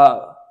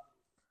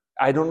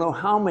 I don't know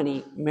how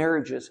many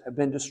marriages have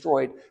been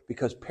destroyed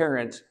because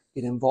parents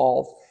get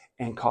involved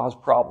and cause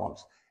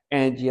problems.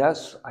 And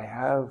yes,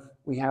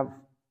 we have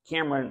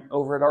Cameron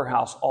over at our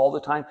house all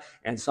the time.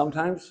 And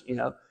sometimes,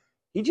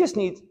 he just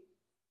needs...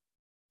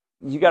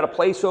 You got a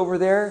place over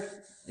there,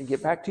 and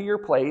get back to your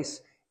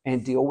place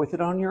and deal with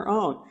it on your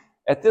own.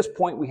 At this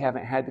point, we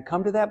haven't had to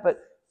come to that, but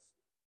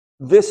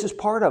this is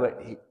part of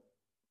it.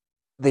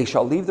 They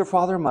shall leave their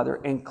father and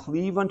mother and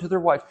cleave unto their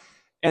wife.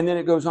 And then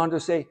it goes on to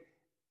say,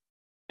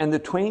 and the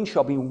twain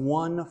shall be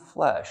one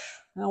flesh.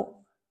 Now,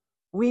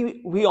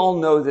 we all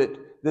know that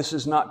this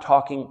is not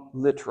talking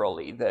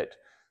literally, that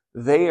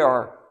they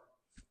are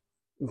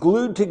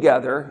glued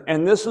together,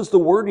 and this is the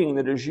wording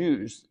that is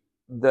used,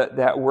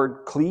 that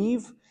word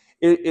cleave.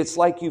 It's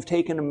like you've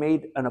taken and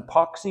made an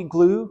epoxy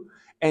glue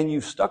and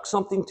you've stuck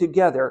something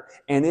together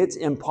and it's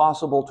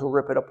impossible to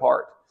rip it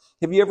apart.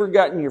 Have you ever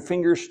gotten your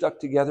fingers stuck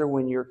together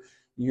when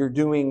you're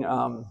doing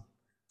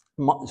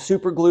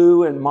super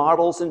glue and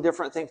models and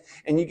different things,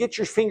 and you get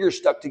your fingers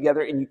stuck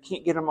together and you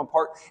can't get them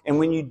apart, and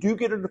when you do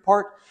get it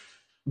apart,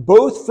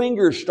 both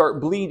fingers start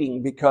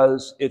bleeding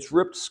because it's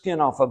ripped skin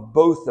off of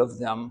both of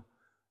them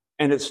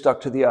and it's stuck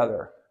to the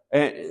other.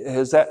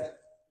 Is that...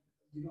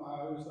 You know how I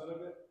always thought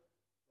of it?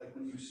 Like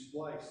when you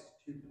splice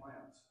two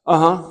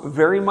plants.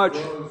 Very much.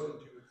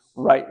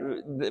 Right.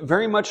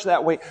 Very much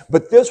that way.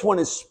 But this one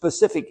is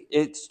specific.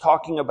 It's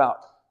talking about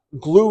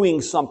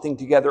gluing something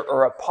together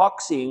or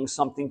epoxying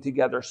something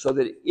together so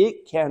that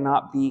it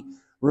cannot be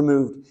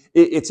removed.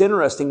 It's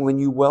interesting when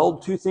you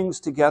weld two things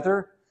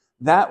together,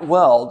 that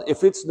weld,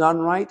 if it's done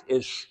right,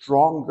 is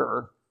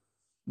stronger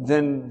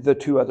than the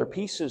two other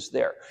pieces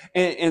there.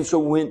 And so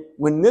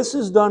when this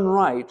is done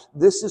right,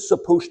 this is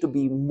supposed to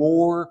be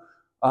more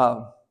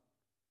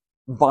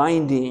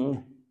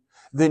binding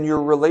than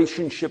your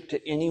relationship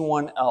to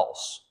anyone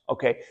else.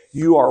 Okay?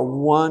 You are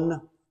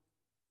one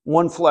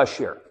flesh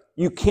here.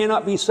 You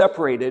cannot be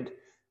separated.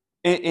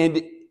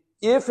 And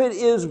if it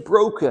is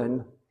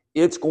broken,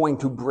 it's going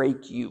to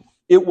break you.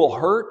 It will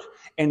hurt,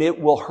 and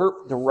it will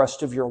hurt the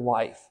rest of your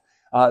life.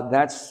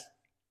 That's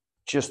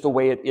just the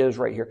way it is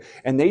right here.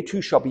 And they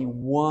two shall be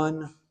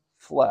one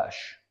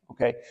flesh.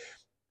 Okay?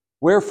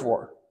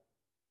 Wherefore,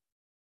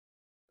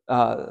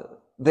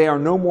 they are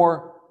no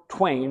more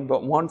twain,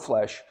 but one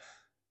flesh.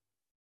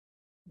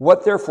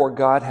 What therefore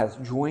God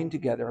hath joined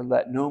together,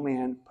 let no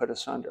man put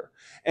asunder.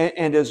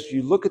 And as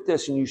you look at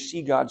this and you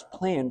see God's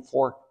plan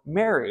for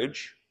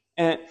marriage,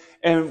 and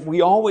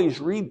we always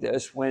read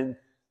this when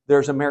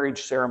there's a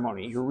marriage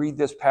ceremony. You read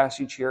this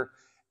passage here,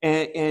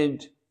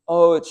 and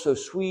oh, it's so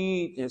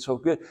sweet and it's so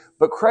good.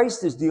 But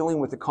Christ is dealing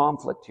with a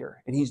conflict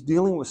here, and he's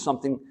dealing with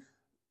something,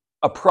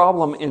 a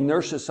problem in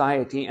their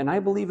society, and I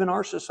believe in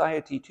our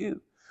society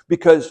too,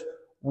 because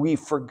we've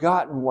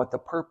forgotten what the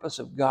purpose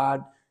of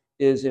God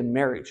is in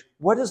marriage.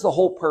 What is the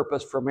whole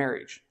purpose for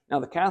marriage? Now,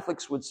 the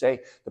Catholics would say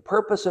the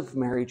purpose of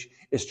marriage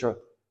is to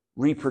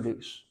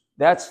reproduce.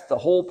 That's the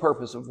whole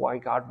purpose of why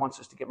God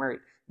wants us to get married.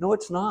 No,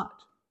 it's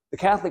not. The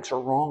Catholics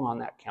are wrong on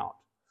that count.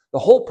 The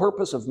whole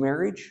purpose of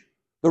marriage,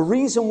 the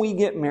reason we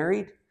get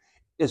married,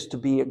 is to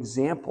be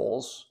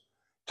examples,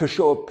 to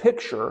show a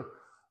picture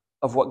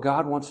of what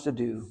God wants to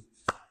do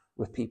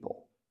with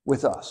people,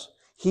 with us.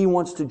 He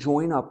wants to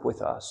join up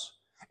with us,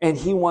 and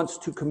he wants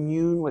to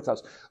commune with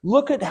us.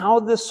 Look at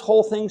how this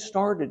whole thing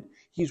started.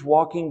 He's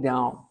walking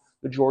down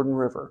the Jordan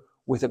River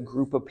with a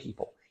group of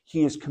people.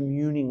 He is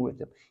communing with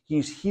them.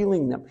 He's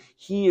healing them.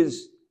 He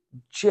is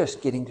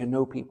just getting to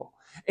know people.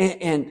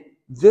 And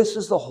this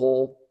is the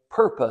whole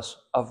purpose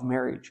of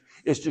marriage,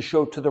 is to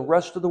show to the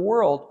rest of the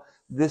world,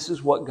 this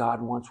is what God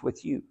wants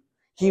with you.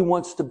 He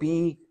wants to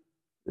be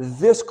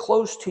this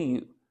close to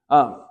you.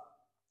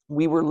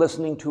 We were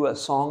listening to a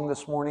song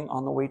this morning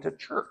on the way to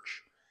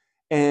church,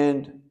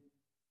 and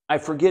I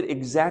forget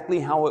exactly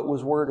how it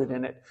was worded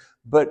in it,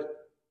 but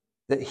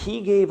that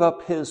he gave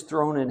up his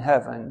throne in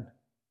heaven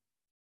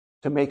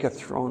to make a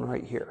throne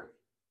right here.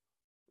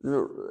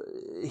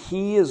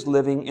 He is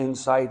living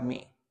inside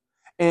me.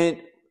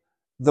 And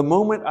the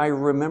moment I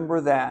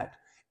remember that,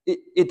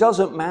 it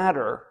doesn't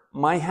matter.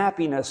 My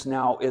happiness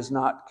now is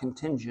not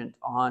contingent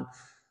on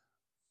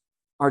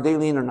our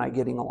Daylene and I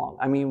getting along.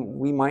 I mean,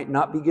 we might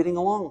not be getting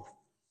along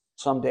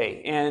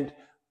someday, and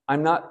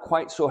I'm not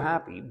quite so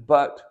happy,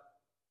 but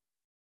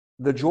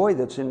the joy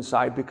that's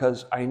inside,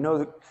 because I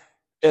know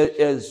that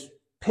as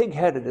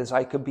pig-headed as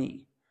I could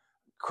be,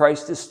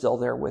 Christ is still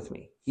there with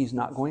me. He's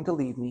not going to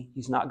leave me.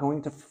 He's not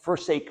going to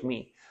forsake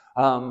me.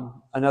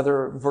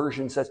 Another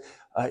version says,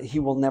 he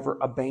will never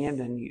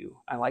abandon you.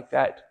 I like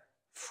that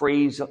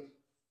phrase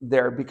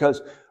there,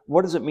 because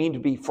what does it mean to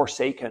be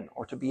forsaken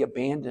or to be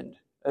abandoned?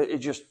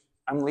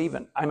 I'm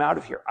leaving. I'm out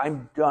of here.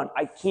 I'm done.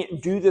 I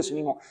can't do this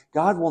anymore.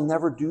 God will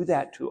never do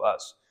that to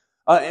us.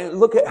 And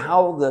look at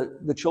how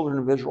the children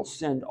of Israel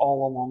sinned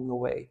all along the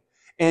way.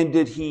 And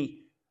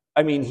he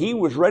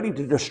was ready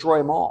to destroy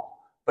them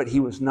all, but he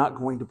was not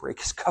going to break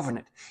his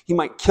covenant. He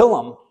might kill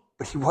them,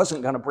 but he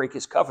wasn't going to break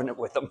his covenant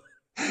with them,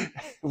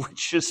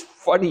 which is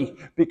funny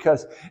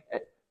because,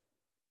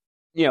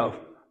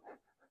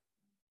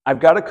 I've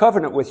got a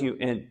covenant with you,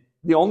 and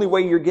the only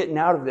way you're getting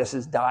out of this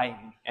is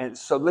dying. And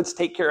so let's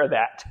take care of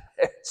that.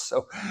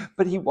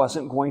 But he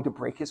wasn't going to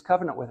break his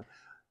covenant with him.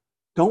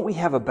 Don't we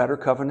have a better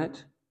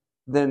covenant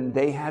than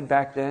they had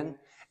back then?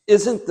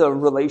 Isn't the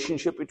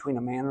relationship between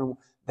a man and a woman,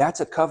 that's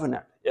a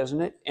covenant,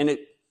 isn't it? And it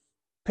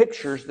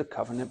pictures the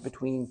covenant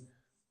between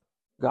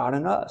God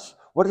and us.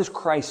 What has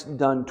Christ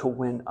done to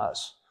win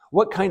us?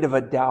 What kind of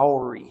a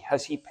dowry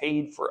has he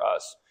paid for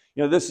us?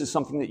 This is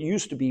something that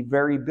used to be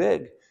very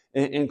big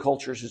in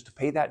cultures, is to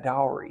pay that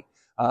dowry.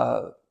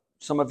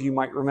 Some of you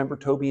might remember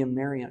Toby and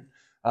Marion.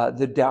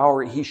 the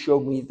dowry. He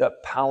showed me the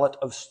pallet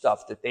of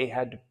stuff that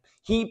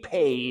he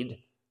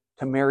paid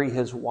to marry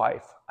his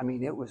wife. I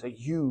mean,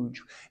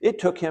 it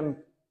took him,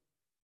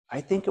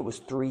 I think it was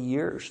 3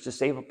 years to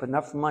save up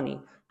enough money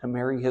to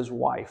marry his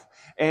wife.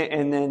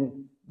 And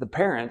then the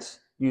parents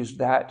used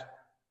that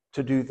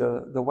to do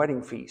the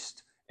wedding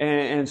feast.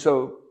 And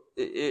so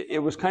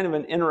it was kind of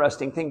an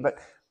interesting thing, but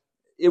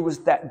it was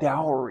that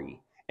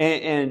dowry.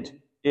 And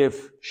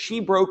if she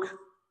broke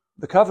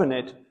the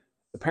covenant,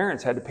 the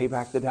parents had to pay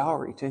back the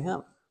dowry to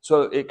him.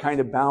 So it kind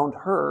of bound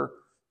her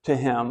to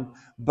him,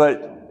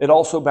 but it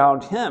also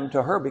bound him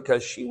to her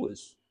because she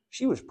was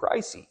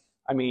pricey.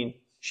 I mean,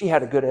 she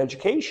had a good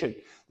education.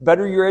 The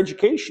better your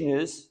education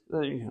is,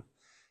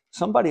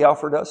 somebody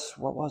offered us,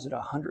 what was it,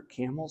 100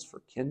 camels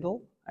for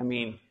Kindle? I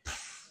mean,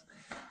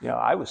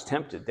 I was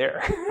tempted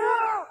there.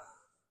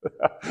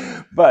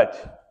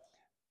 But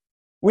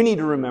we need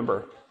to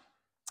remember,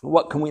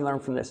 what can we learn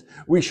from this?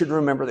 We should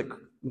remember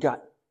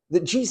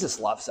that Jesus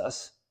loves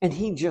us, and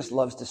he just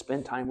loves to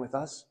spend time with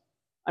us.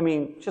 I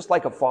mean, just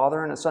like a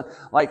father and a son,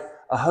 like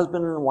a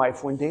husband and a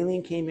wife. When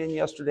Daleen came in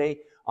yesterday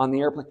on the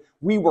airplane,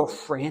 we were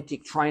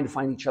frantic trying to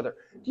find each other.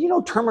 Do you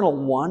know Terminal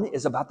 1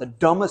 is about the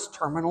dumbest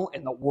terminal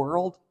in the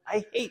world?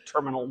 I hate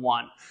Terminal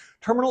 1.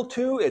 Terminal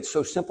 2, it's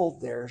so simple.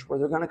 There's where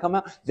they're going to come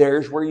out.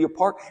 There's where you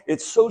park.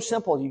 It's so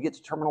simple. You get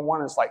to Terminal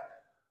 1, it's like,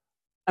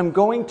 I'm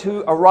going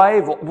to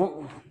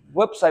arrival.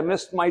 Whoops, I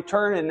missed my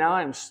turn, and now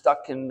I'm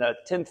stuck in the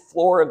 10th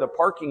floor of the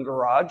parking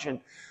garage.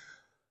 And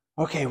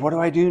okay, what do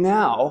I do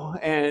now?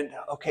 And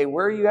okay,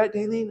 where are you at,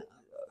 Daleen?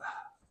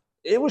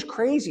 It was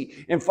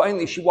crazy. And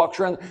finally, she walks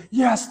around.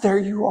 Yes, there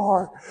you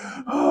are.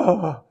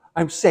 Oh,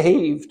 I'm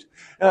saved.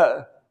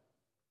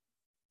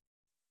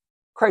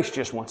 Christ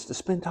just wants to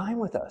spend time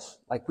with us,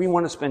 like we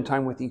want to spend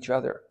time with each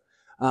other.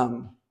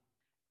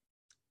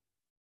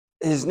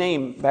 His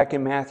name, back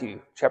in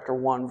Matthew chapter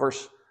 1,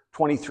 verse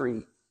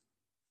 23,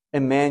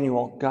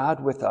 Emmanuel,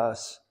 God with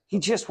us. He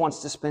just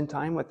wants to spend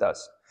time with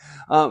us.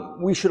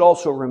 We should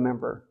also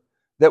remember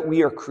that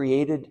we are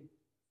created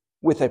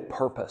with a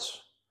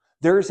purpose.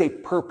 There is a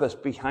purpose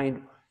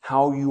behind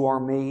how you are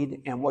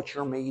made and what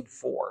you're made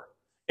for.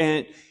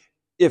 And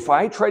if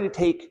I try to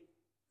take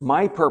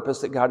my purpose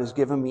that God has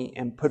given me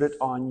and put it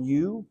on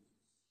you,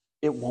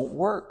 it won't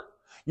work.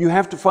 You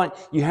have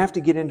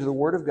to get into the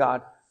Word of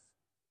God,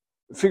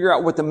 figure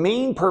out what the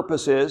main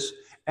purpose is,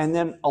 and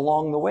then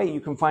along the way you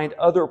can find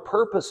other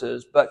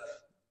purposes. But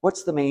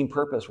what's the main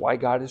purpose? Why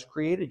God has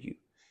created you?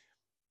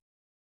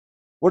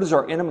 What is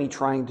our enemy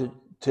trying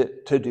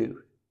to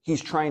do?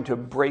 He's trying to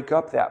break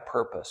up that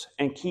purpose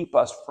and keep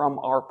us from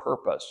our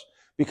purpose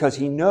because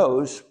he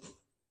knows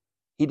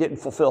he didn't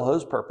fulfill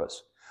his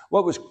purpose.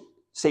 What was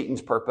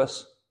Satan's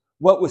purpose?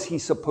 What was he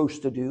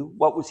supposed to do?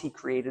 What was he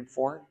created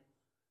for?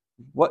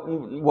 What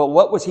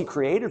was he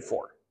created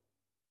for?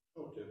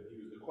 He was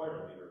the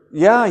choir leader.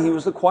 Yeah, he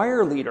was the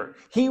choir leader.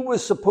 He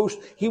was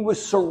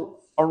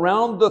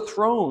around the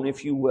throne,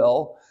 if you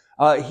will.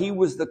 He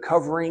was the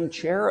covering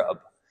cherub.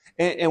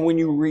 And when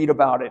you read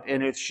about it,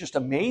 and it's just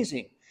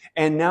amazing.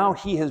 And now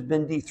he has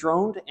been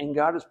dethroned, and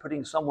God is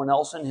putting someone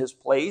else in his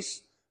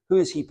place. Who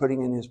is he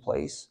putting in his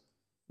place?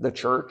 The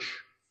church,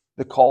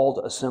 the called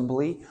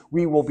assembly.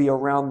 We will be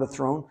around the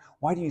throne.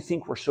 Why do you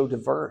think we're so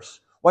diverse?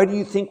 Why do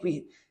you think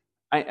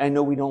I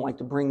know we don't like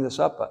to bring this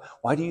up, but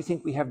why do you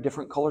think we have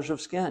different colors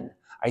of skin?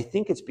 I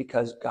think it's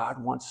because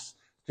God wants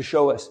to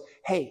show us,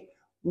 hey,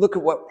 look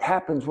at what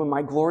happens when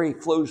my glory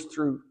flows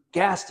through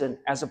Gaston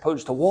as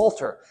opposed to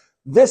Walter.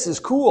 This is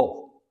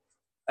cool.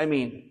 I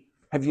mean,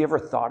 have you ever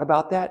thought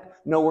about that?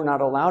 No, we're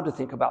not allowed to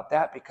think about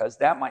that because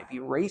that might be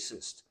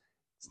racist.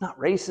 It's not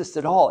racist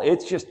at all.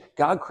 It's just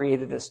God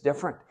created us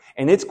different.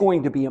 And it's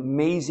going to be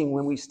amazing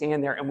when we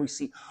stand there and we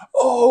see,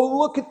 oh,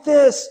 look at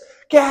this,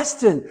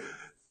 Gaston.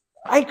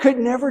 I could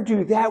never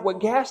do that,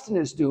 what Gaston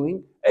is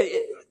doing.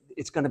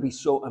 It's going to be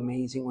so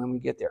amazing when we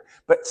get there.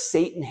 But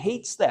Satan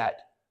hates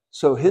that.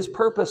 So his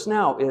purpose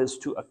now is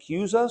to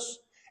accuse us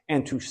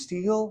and to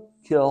steal,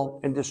 kill,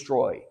 and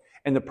destroy.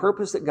 And the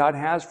purpose that God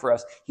has for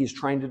us, he's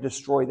trying to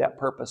destroy that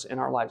purpose in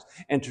our lives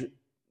and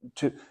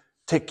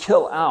to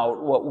kill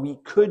out what we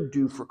could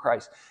do for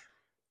Christ.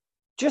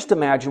 Just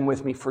imagine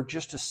with me for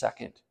just a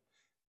second.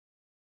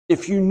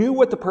 If you knew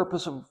what the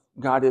purpose of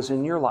God is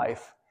in your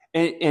life,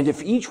 and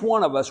if each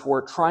one of us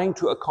were trying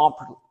to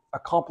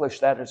accomplish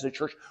that as a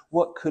church,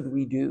 what could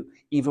we do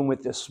even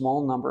with this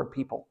small number of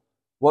people?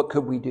 What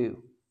could we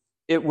do?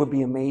 It would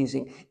be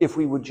amazing if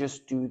we would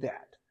just do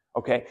that.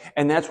 Okay,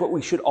 and that's what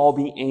we should all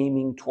be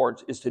aiming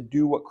towards, is to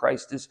do what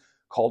Christ has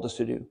called us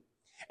to do.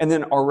 And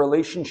then our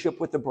relationship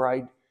with the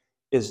bride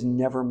is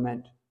never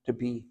meant to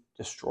be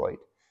destroyed.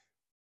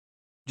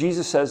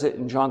 Jesus says it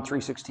in John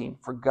 3:16,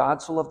 for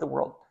God so loved the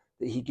world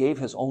that he gave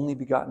his only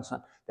begotten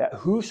Son, that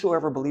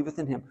whosoever believeth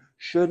in him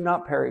should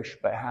not perish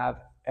but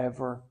have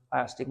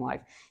everlasting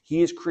life.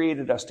 He has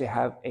created us to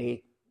have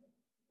a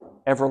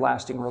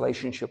everlasting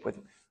relationship with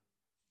him.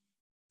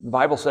 The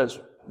Bible says,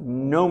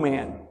 no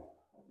man,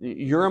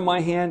 you're in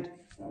my hand,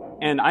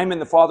 and I'm in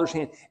the Father's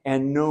hand,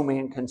 and no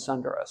man can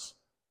sunder us.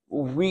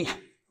 We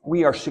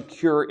We are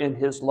secure in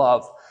his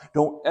love.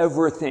 Don't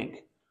ever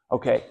think,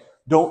 okay,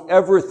 don't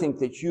ever think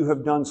that you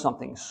have done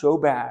something so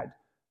bad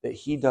that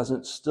he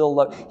doesn't still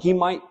love. He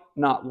might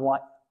not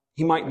like,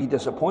 he might be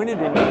disappointed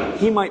in you.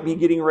 He might be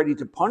getting ready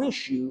to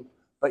punish you,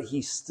 but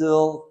he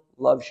still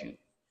loves you,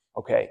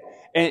 okay?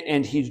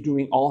 And he's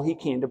doing all he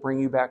can to bring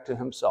you back to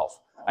himself.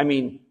 I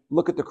mean,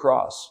 look at the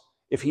cross.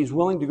 If he's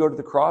willing to go to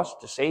the cross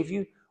to save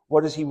you,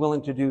 what is he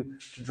willing to do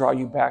to draw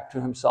you back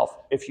to himself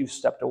if you've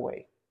stepped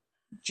away?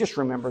 Just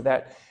remember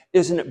that.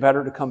 Isn't it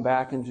better to come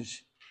back and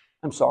just,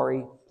 I'm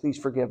sorry, please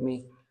forgive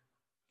me.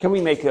 Can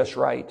we make this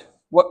right?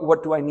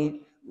 What do I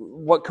need?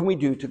 What can we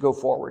do to go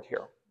forward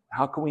here?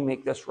 How can we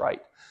make this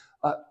right?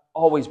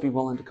 Always be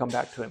willing to come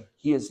back to him.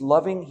 He is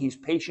loving, he's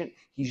patient,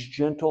 he's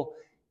gentle.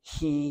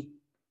 He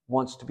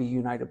wants to be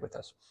united with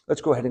us.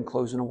 Let's go ahead and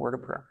close in a word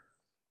of prayer.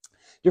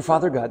 Dear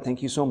Father God,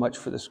 thank you so much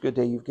for this good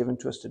day you've given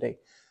to us today.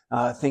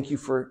 Thank you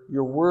for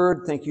your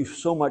word. Thank you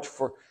so much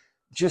for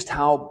just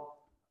how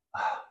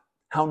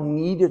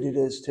needed it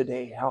is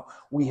today, how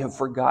we have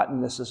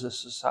forgotten this as a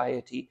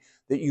society,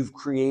 that you've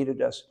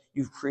created us.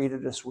 You've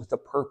created us with a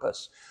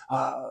purpose.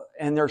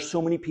 And there are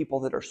so many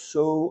people that are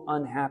so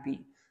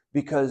unhappy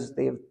because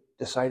they have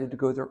decided to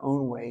go their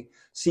own way,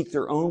 seek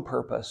their own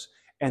purpose,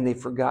 and they've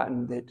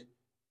forgotten that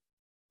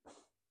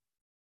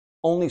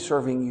only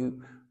serving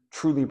you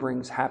truly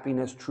brings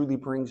happiness, truly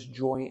brings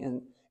joy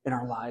in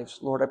our lives.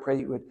 Lord, I pray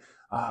that you would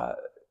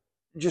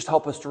just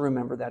help us to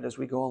remember that as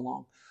we go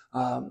along.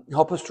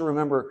 Help us to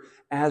remember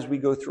as we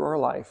go through our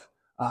life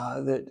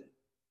that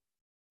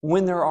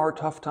when there are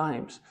tough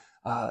times,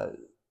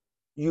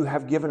 you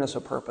have given us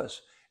a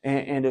purpose,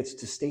 and it's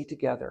to stay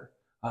together.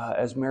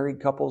 As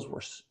married couples,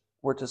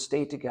 we're to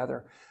stay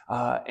together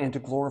and to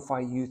glorify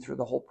you through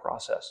the whole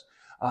process.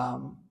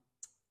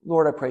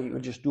 Lord, I pray you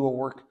would just do a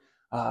work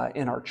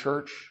in our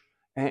church,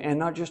 and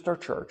not just our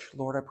church.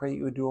 Lord, I pray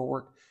you would do a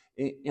work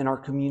in our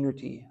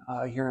community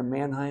here in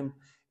Mannheim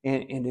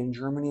and in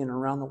Germany and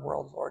around the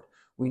world, Lord.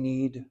 We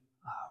need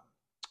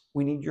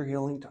your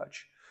healing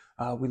touch.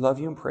 We love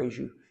you and praise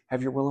you.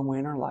 Have your will and way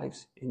in our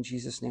lives. In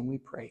Jesus' name we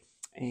pray.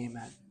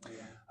 Amen.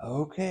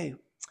 Okay.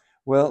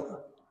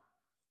 Well,